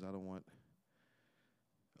this because I don't want,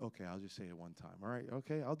 okay, I'll just say it one time. All right,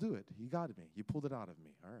 okay, I'll do it. You got me. You pulled it out of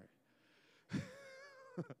me. All right.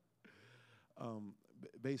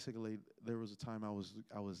 Basically, there was a time I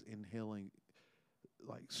was inhaling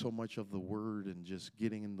like so much of the Word and just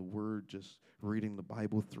getting in the Word, just reading the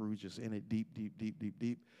Bible through, just in it deep, deep, deep, deep,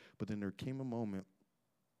 deep. But then there came a moment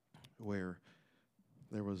where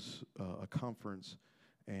there was a conference,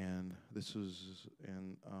 and this was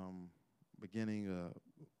in beginning,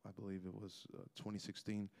 I believe it was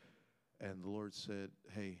 2016, and the Lord said,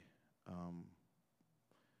 hey,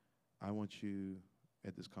 I want you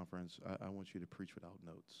at this conference, I want you to preach without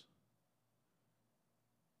notes.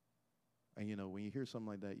 And, you know, when you hear something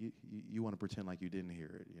like that, you want to pretend like you didn't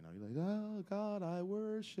hear it. You know, you're like, oh, God, I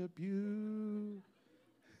worship you.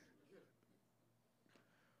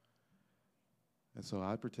 And so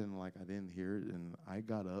I pretended like I didn't hear it, and I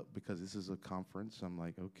got up because this is a conference. I'm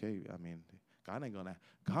like, okay, I mean, God ain't gonna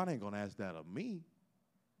ask that of me.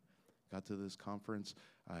 Got to this conference,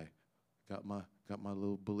 I got my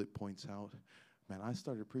little bullet points out. Man, I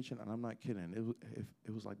started preaching, and I'm not kidding.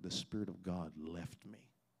 It was like the Spirit of God left me.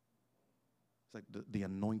 It's like the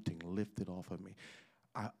anointing lifted off of me.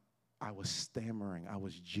 I was stammering. I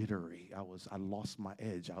was jittery. I lost my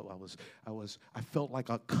edge. I felt like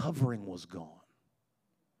a covering was gone.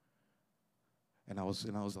 And I was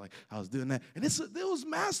doing that, and it was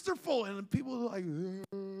masterful. And people were like,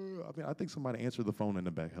 I mean, I think somebody answered the phone in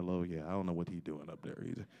the back. Hello, yeah, I don't know what he's doing up there.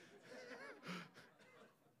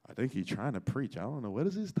 I think he's trying to preach. I don't know, what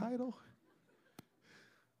is his title?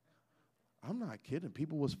 I'm not kidding.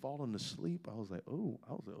 People was falling asleep. I was like,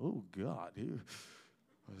 oh God.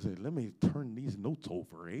 I said, let me turn these notes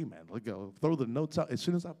over. Amen. Look, I'll throw the notes out. As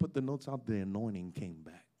soon as I put the notes out, the anointing came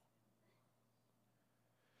back.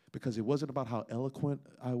 Because it wasn't about how eloquent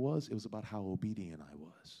I was. It was about how obedient I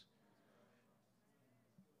was.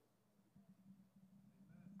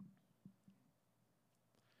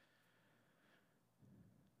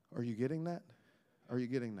 Are you getting that? Are you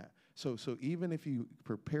getting that? So even if you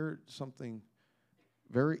prepared something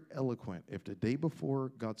very eloquent, if the day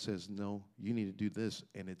before God says, no, you need to do this,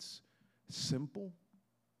 and it's simple,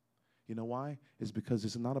 You know why? It's because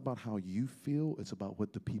it's not about how you feel, it's about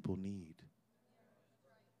what the people need.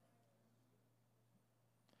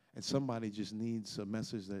 And somebody just needs a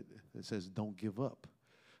message that says, don't give up.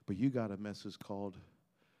 But you got a message called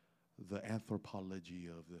the anthropology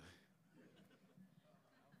of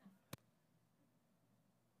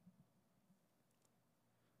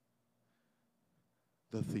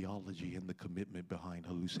the theology and the commitment behind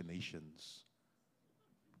hallucinations.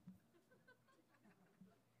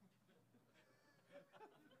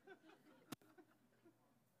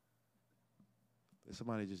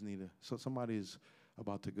 Somebody just need so somebody is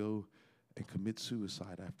about to go and commit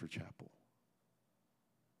suicide after chapel.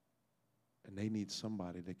 And they need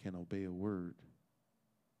somebody that can obey a word.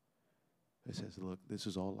 It says, look, this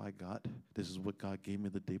is all I got. This is what God gave me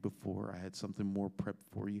the day before. I had something more prepped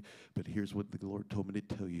for you. But here's what the Lord told me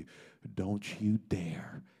to tell you. Don't you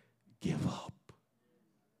dare give up.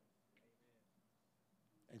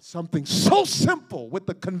 And something so simple with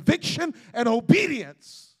the conviction and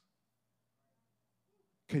obedience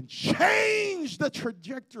can change the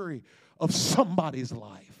trajectory of somebody's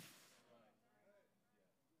life.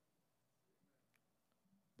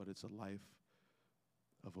 But it's a life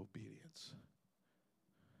of obedience.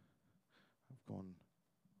 I've gone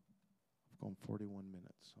 41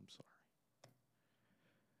 minutes. I'm sorry.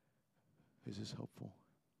 Is this helpful?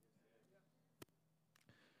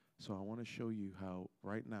 So I want to show you how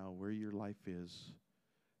right now where your life is,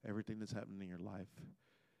 everything that's happening in your life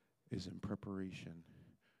is in preparation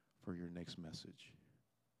for your next message.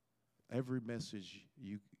 Every message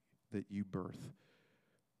that you birth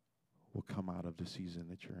will come out of the season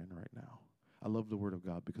that you're in right now. I love the Word of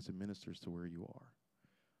God because it ministers to where you are.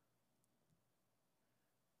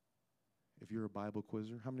 If you're a Bible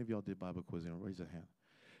quizzer, how many of y'all did Bible quizzing? Raise a hand.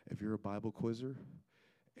 If you're a Bible quizzer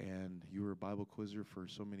and you were a Bible quizzer for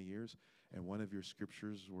so many years, and one of your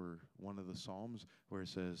scriptures were one of the Psalms where it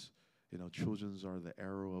says, you know, children are the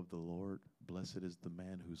arrow of the Lord. Blessed is the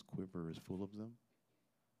man whose quiver is full of them.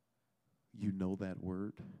 You know that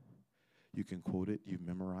word. You can quote it. You've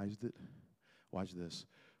memorized it. Watch this.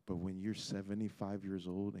 But when you're 75 years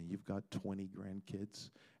old and you've got 20 grandkids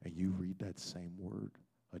and you read that same word,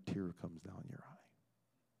 a tear comes down your eye.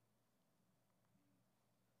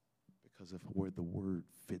 Because of where the word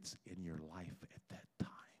fits in your life at that time.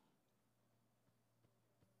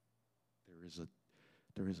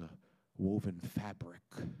 There is a woven fabric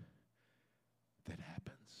that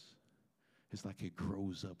happens. It's like it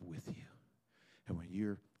grows up with you. And when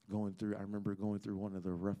you're going through, I remember going through one of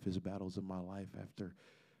the roughest battles of my life after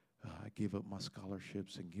I gave up my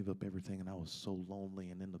scholarships and gave up everything, and I was so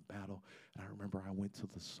lonely and in the battle. And I remember I went to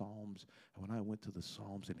the Psalms, and when I went to the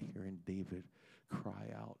Psalms and hearing David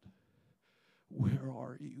cry out, "Where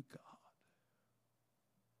are you, God?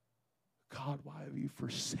 God, why have you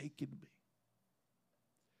forsaken me?"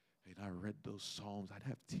 And I read those Psalms, I'd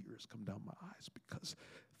have tears come down my eyes because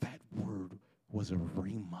that word was a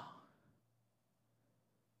rhema.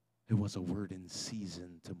 It was a word in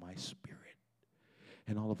season to my spirit.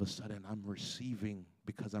 And all of a sudden, I'm receiving,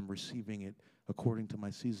 because I'm receiving it according to my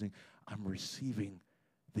seasoning, I'm receiving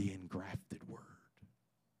the engrafted word.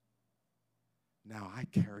 Now I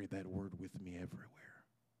carry that word with me everywhere.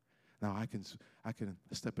 Now I can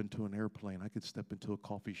step into an airplane. I can step into a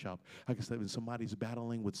coffee shop. I can step in somebody's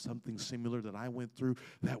battling with something similar that I went through.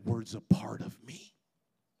 That word's a part of me.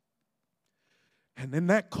 And in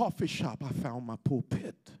that coffee shop, I found my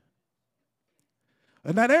pulpit.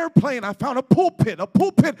 In that airplane, I found a pulpit. A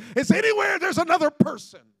pulpit is anywhere there's another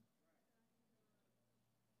person.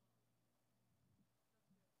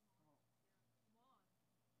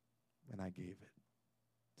 And I gave it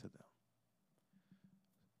to them.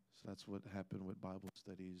 So that's what happened with Bible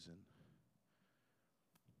studies, and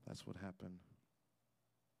that's what happened.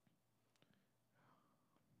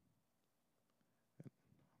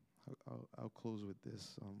 I'll close with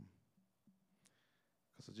this,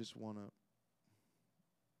 because I just want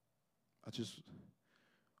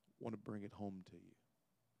to bring it home to you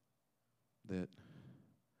that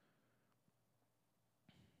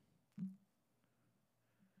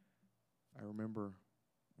I remember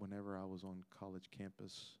whenever I was on college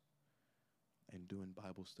campus and doing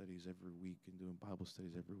Bible studies every week,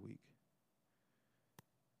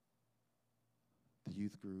 the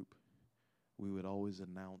youth group, we would always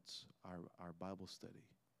announce our Bible study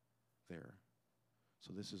there.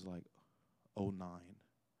 So this is like 09,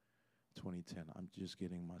 2010. I'm just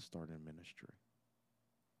getting my start in ministry.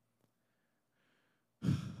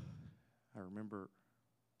 I remember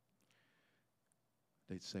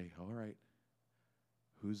they'd say, all right,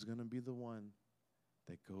 who's going to be the one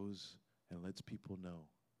that goes and lets people know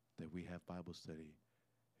that we have Bible study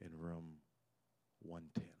in room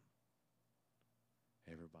 110.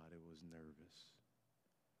 Everybody was nervous.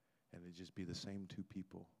 And it'd just be the same two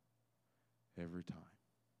people every time.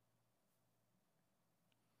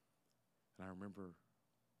 And I remember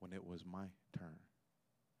when it was my turn,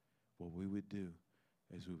 what we would do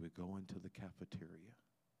is we would go into the cafeteria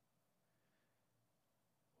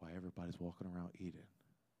while everybody's walking around eating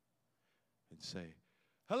and say,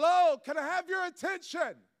 "Hello, can I have your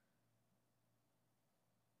attention?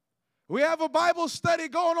 We have a Bible study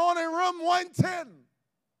going on in room 110.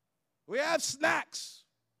 We have snacks.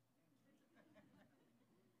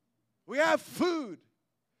 We have food.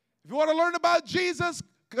 If you want to learn about Jesus,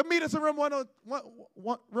 come meet us in room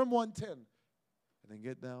 110. And then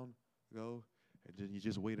get down, go, and then you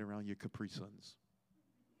just wait around your Capri Suns.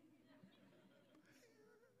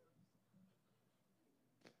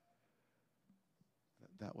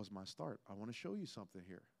 That was my start. I want to show you something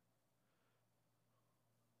here.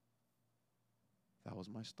 That was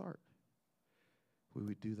my start. We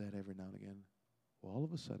would do that every now and again. Well, all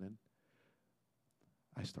of a sudden,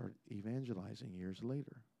 I started evangelizing years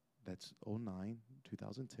later. That's 2009,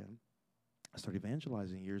 2010. I started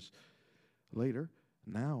evangelizing years later.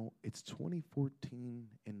 Now it's 2014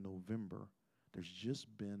 in November. There's just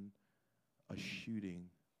been a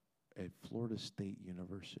shooting at Florida State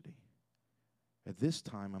University. At this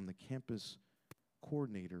time, I'm the campus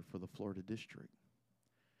coordinator for the Florida district.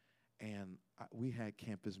 And we had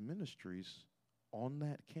campus ministries on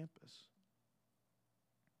that campus.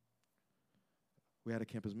 We had a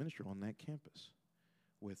campus ministry on that campus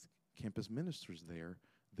with campus ministers there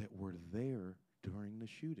that were there during the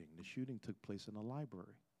shooting. The shooting took place in a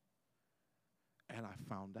library. And I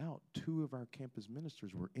found out 2 of our campus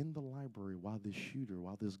ministers were in the library while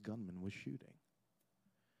this gunman was shooting.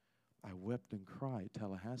 I wept and cried.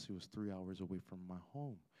 Tallahassee was 3 hours away from my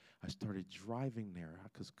home. I started driving there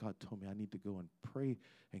because God told me I need to go and pray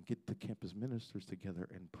and get the campus ministers together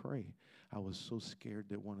and pray. I was so scared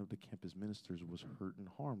that one of the campus ministers was hurt and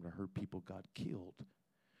harmed. I heard people got killed.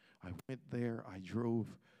 I went there. I drove.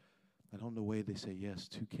 And on the way, they say, yes,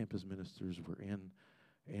 2 campus ministers were in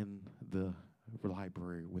the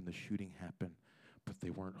library when the shooting happened, but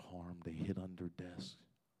they weren't harmed. They hid under desks.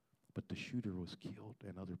 But the shooter was killed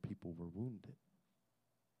and other people were wounded.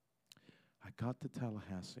 I got to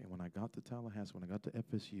Tallahassee, and when I got to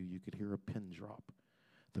FSU, you could hear a pin drop.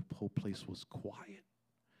 The whole place was quiet.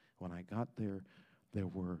 When I got there, there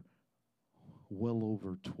were well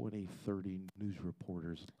over 20, 30 news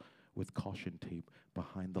reporters with caution tape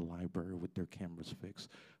behind the library with their cameras fixed.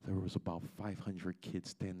 There was about 500 kids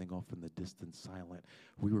standing off in the distance silent.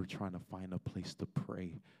 We were trying to find a place to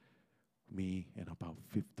pray. Me and about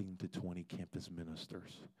 15 to 20 campus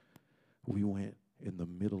ministers. We went in the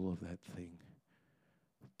middle of that thing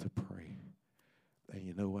to pray. And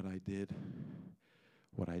you know what I did?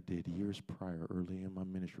 What I did years prior, early in my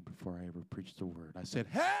ministry, before I ever preached the word. I said,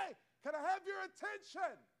 hey, can I have your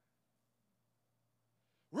attention?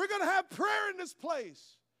 We're going to have prayer in this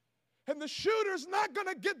place. And the shooter's not going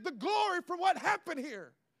to get the glory for what happened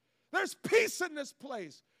here. There's peace in this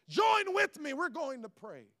place. Join with me. We're going to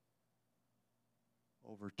pray.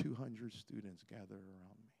 Over 200 students gathered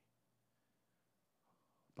around me.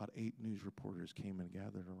 About 8 news reporters came and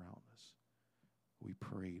gathered around us. We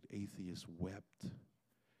prayed. Atheists wept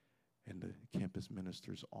in the campus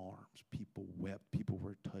minister's arms. People wept. People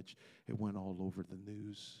were touched. It went all over the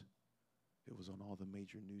news. It was on all the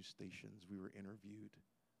major news stations. We were interviewed,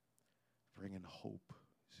 bringing hope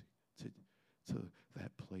to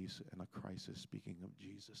that place in a crisis, speaking of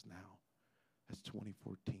Jesus now. That's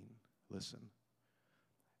 2014. Listen.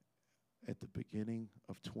 At the beginning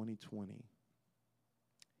of 2020,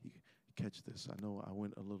 you catch this. I know I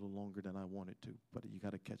went a little longer than I wanted to, but you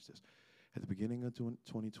got to catch this. At the beginning of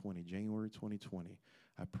 2020, January 2020,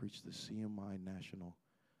 I preached the CMI National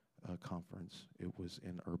Conference. It was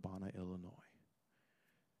in Urbana, Illinois.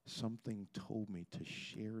 Something told me to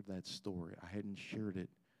share that story. I hadn't shared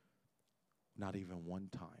it not even one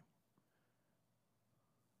time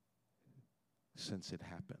since it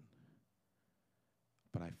happened.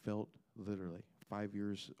 But I felt literally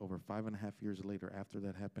over 5.5 years later, after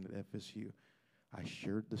that happened at FSU, I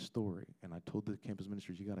shared the story, and I told the campus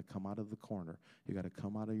ministers, you got to come out of the corner. You got to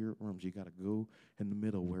come out of your rooms. You got to go in the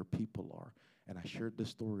middle where people are. And I shared the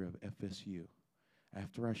story of FSU.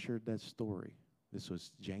 After I shared that story, this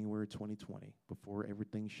was January 2020, before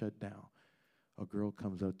everything shut down, a girl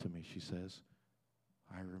comes up to me. She says,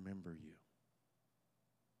 I remember you.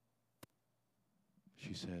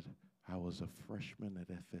 She said, I was a freshman at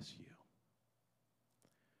FSU.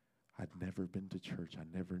 I'd never been to church. I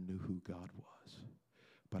never knew who God was.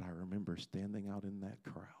 But I remember standing out in that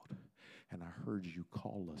crowd, and I heard you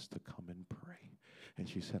call us to come and pray. And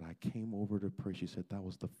she said, I came over to pray. She said, that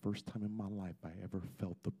was the first time in my life I ever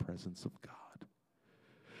felt the presence of God.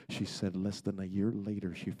 She said less than a year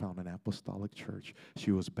later, she found an apostolic church.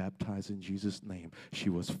 She was baptized in Jesus' name. She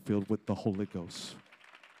was filled with the Holy Ghost.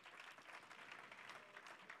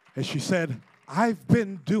 And she said, I've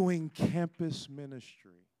been doing campus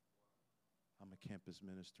ministry. I'm a campus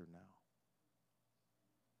minister now.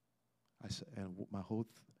 I said, and my whole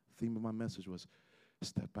theme of my message was,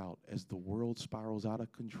 step out. As the world spirals out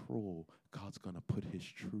of control, God's going to put his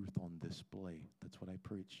truth on display. That's what I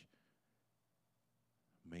preach.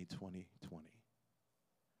 May 2020.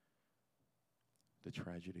 The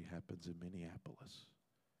tragedy happens in Minneapolis.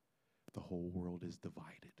 The whole world is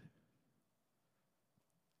divided.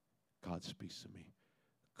 God speaks to me,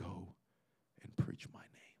 go and preach my name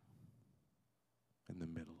in the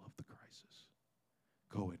middle of the crisis.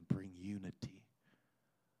 Go and bring unity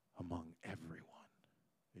among everyone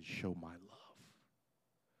and show my love.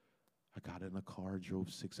 I got in a car,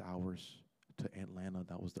 drove 6 hours to Atlanta.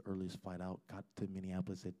 That was the earliest flight out. Got to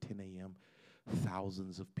Minneapolis at 10 a.m.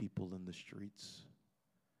 Thousands of people in the streets.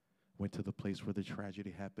 Went to the place where the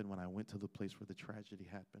tragedy happened. When I went to the place where the tragedy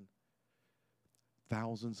happened,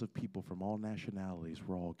 thousands of people from all nationalities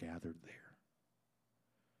were all gathered there.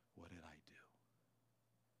 What did I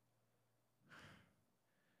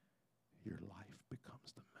do? Your life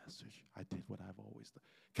becomes the message. I did what I've always done.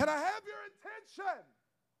 Can I have your attention?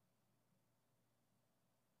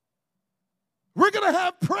 We're going to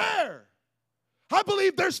have prayer. I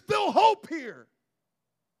believe there's still hope here.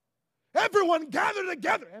 Everyone gathered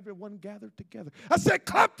together. Everyone gathered together. I said,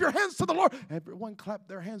 clap your hands to the Lord. Everyone clapped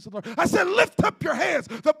their hands to the Lord. I said, lift up your hands.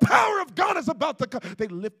 The power of God is about to come. They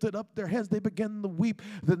lifted up their hands. They began to weep.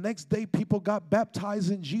 The next day, people got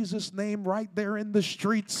baptized in Jesus' name right there in the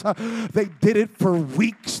streets. They did it for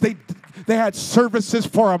weeks. They had services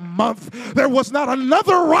for a month. There was not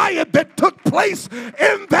another riot that took place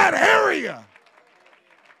in that area.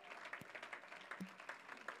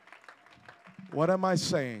 What am I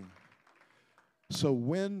saying? So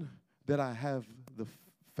when did I have the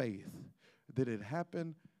faith? Did it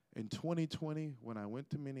happen in 2020 when I went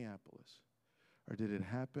to Minneapolis? Or did it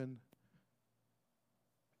happen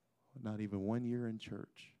not even 1 year in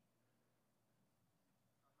church?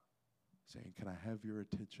 Saying, can I have your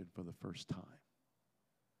attention for the first time?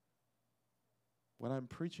 What I'm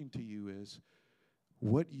preaching to you is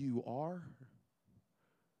what you are,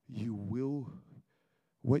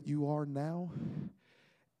 what you are now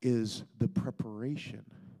is the preparation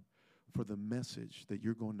for the message that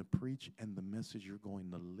you're going to preach and the message you're going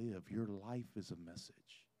to live. Your life is a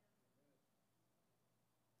message.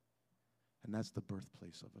 And that's the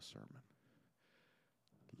birthplace of a sermon.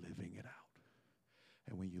 Living it out.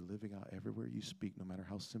 And when you're living out everywhere you speak, no matter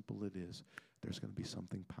how simple it is, there's going to be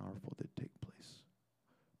something powerful that takes place.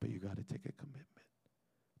 But you got to take a commitment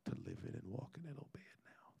to live it and walk in it, obey it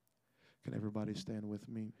now. Can everybody stand with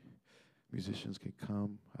me? Musicians can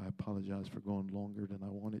come. I apologize for going longer than I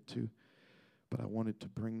wanted to, but I wanted to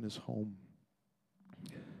bring this home.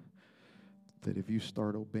 That if you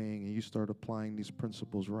start obeying and you start applying these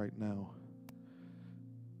principles right now,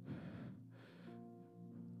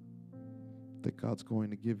 that God's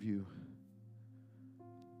going to give you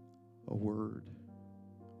a word.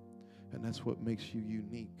 And that's what makes you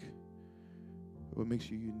unique. What makes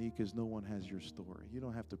you unique is no one has your story. You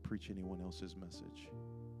don't have to preach anyone else's message.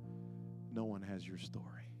 No one has your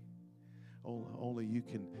story. Only you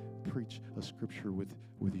can preach a scripture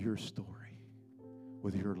with your story,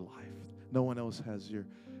 with your life. No one else has your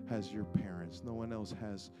parents. No one else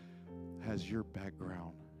has your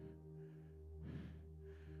background.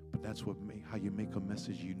 But that's how you make a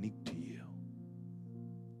message unique to you.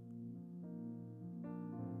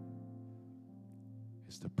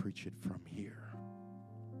 Is to preach it from here.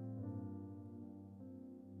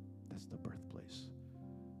 That's the birthplace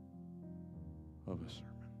of a sermon.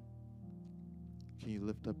 Can you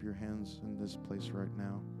lift up your hands in this place right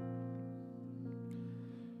now?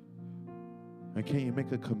 And can you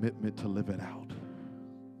make a commitment to live it out?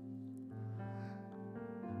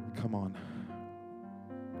 Come on.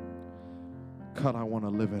 God, I want to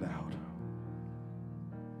live it out.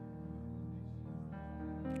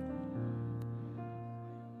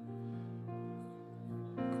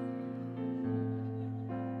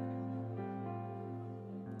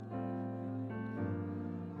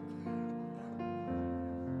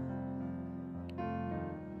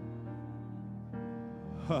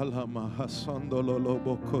 Alama hasandolo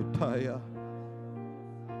lobokotaya.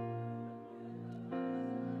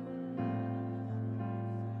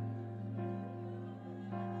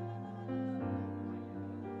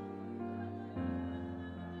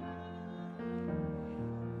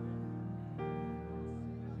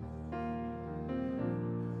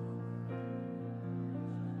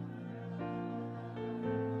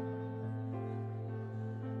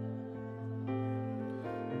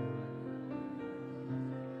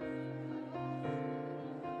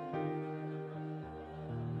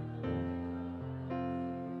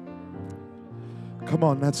 Come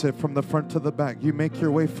on, that's it. From the front to the back. You make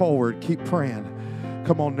your way forward. Keep praying.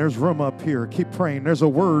 Come on, there's room up here. Keep praying. There's a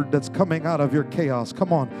word that's coming out of your chaos.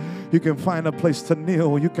 Come on. You can find a place to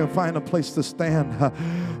kneel. You can find a place to stand.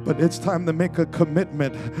 But it's time to make a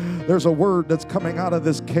commitment. There's a word that's coming out of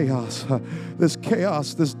this chaos. This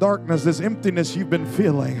chaos, this darkness, this emptiness you've been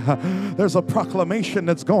feeling. There's a proclamation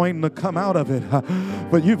that's going to come out of it.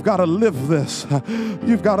 But you've got to live this.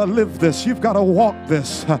 You've got to live this. You've got to walk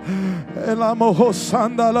this.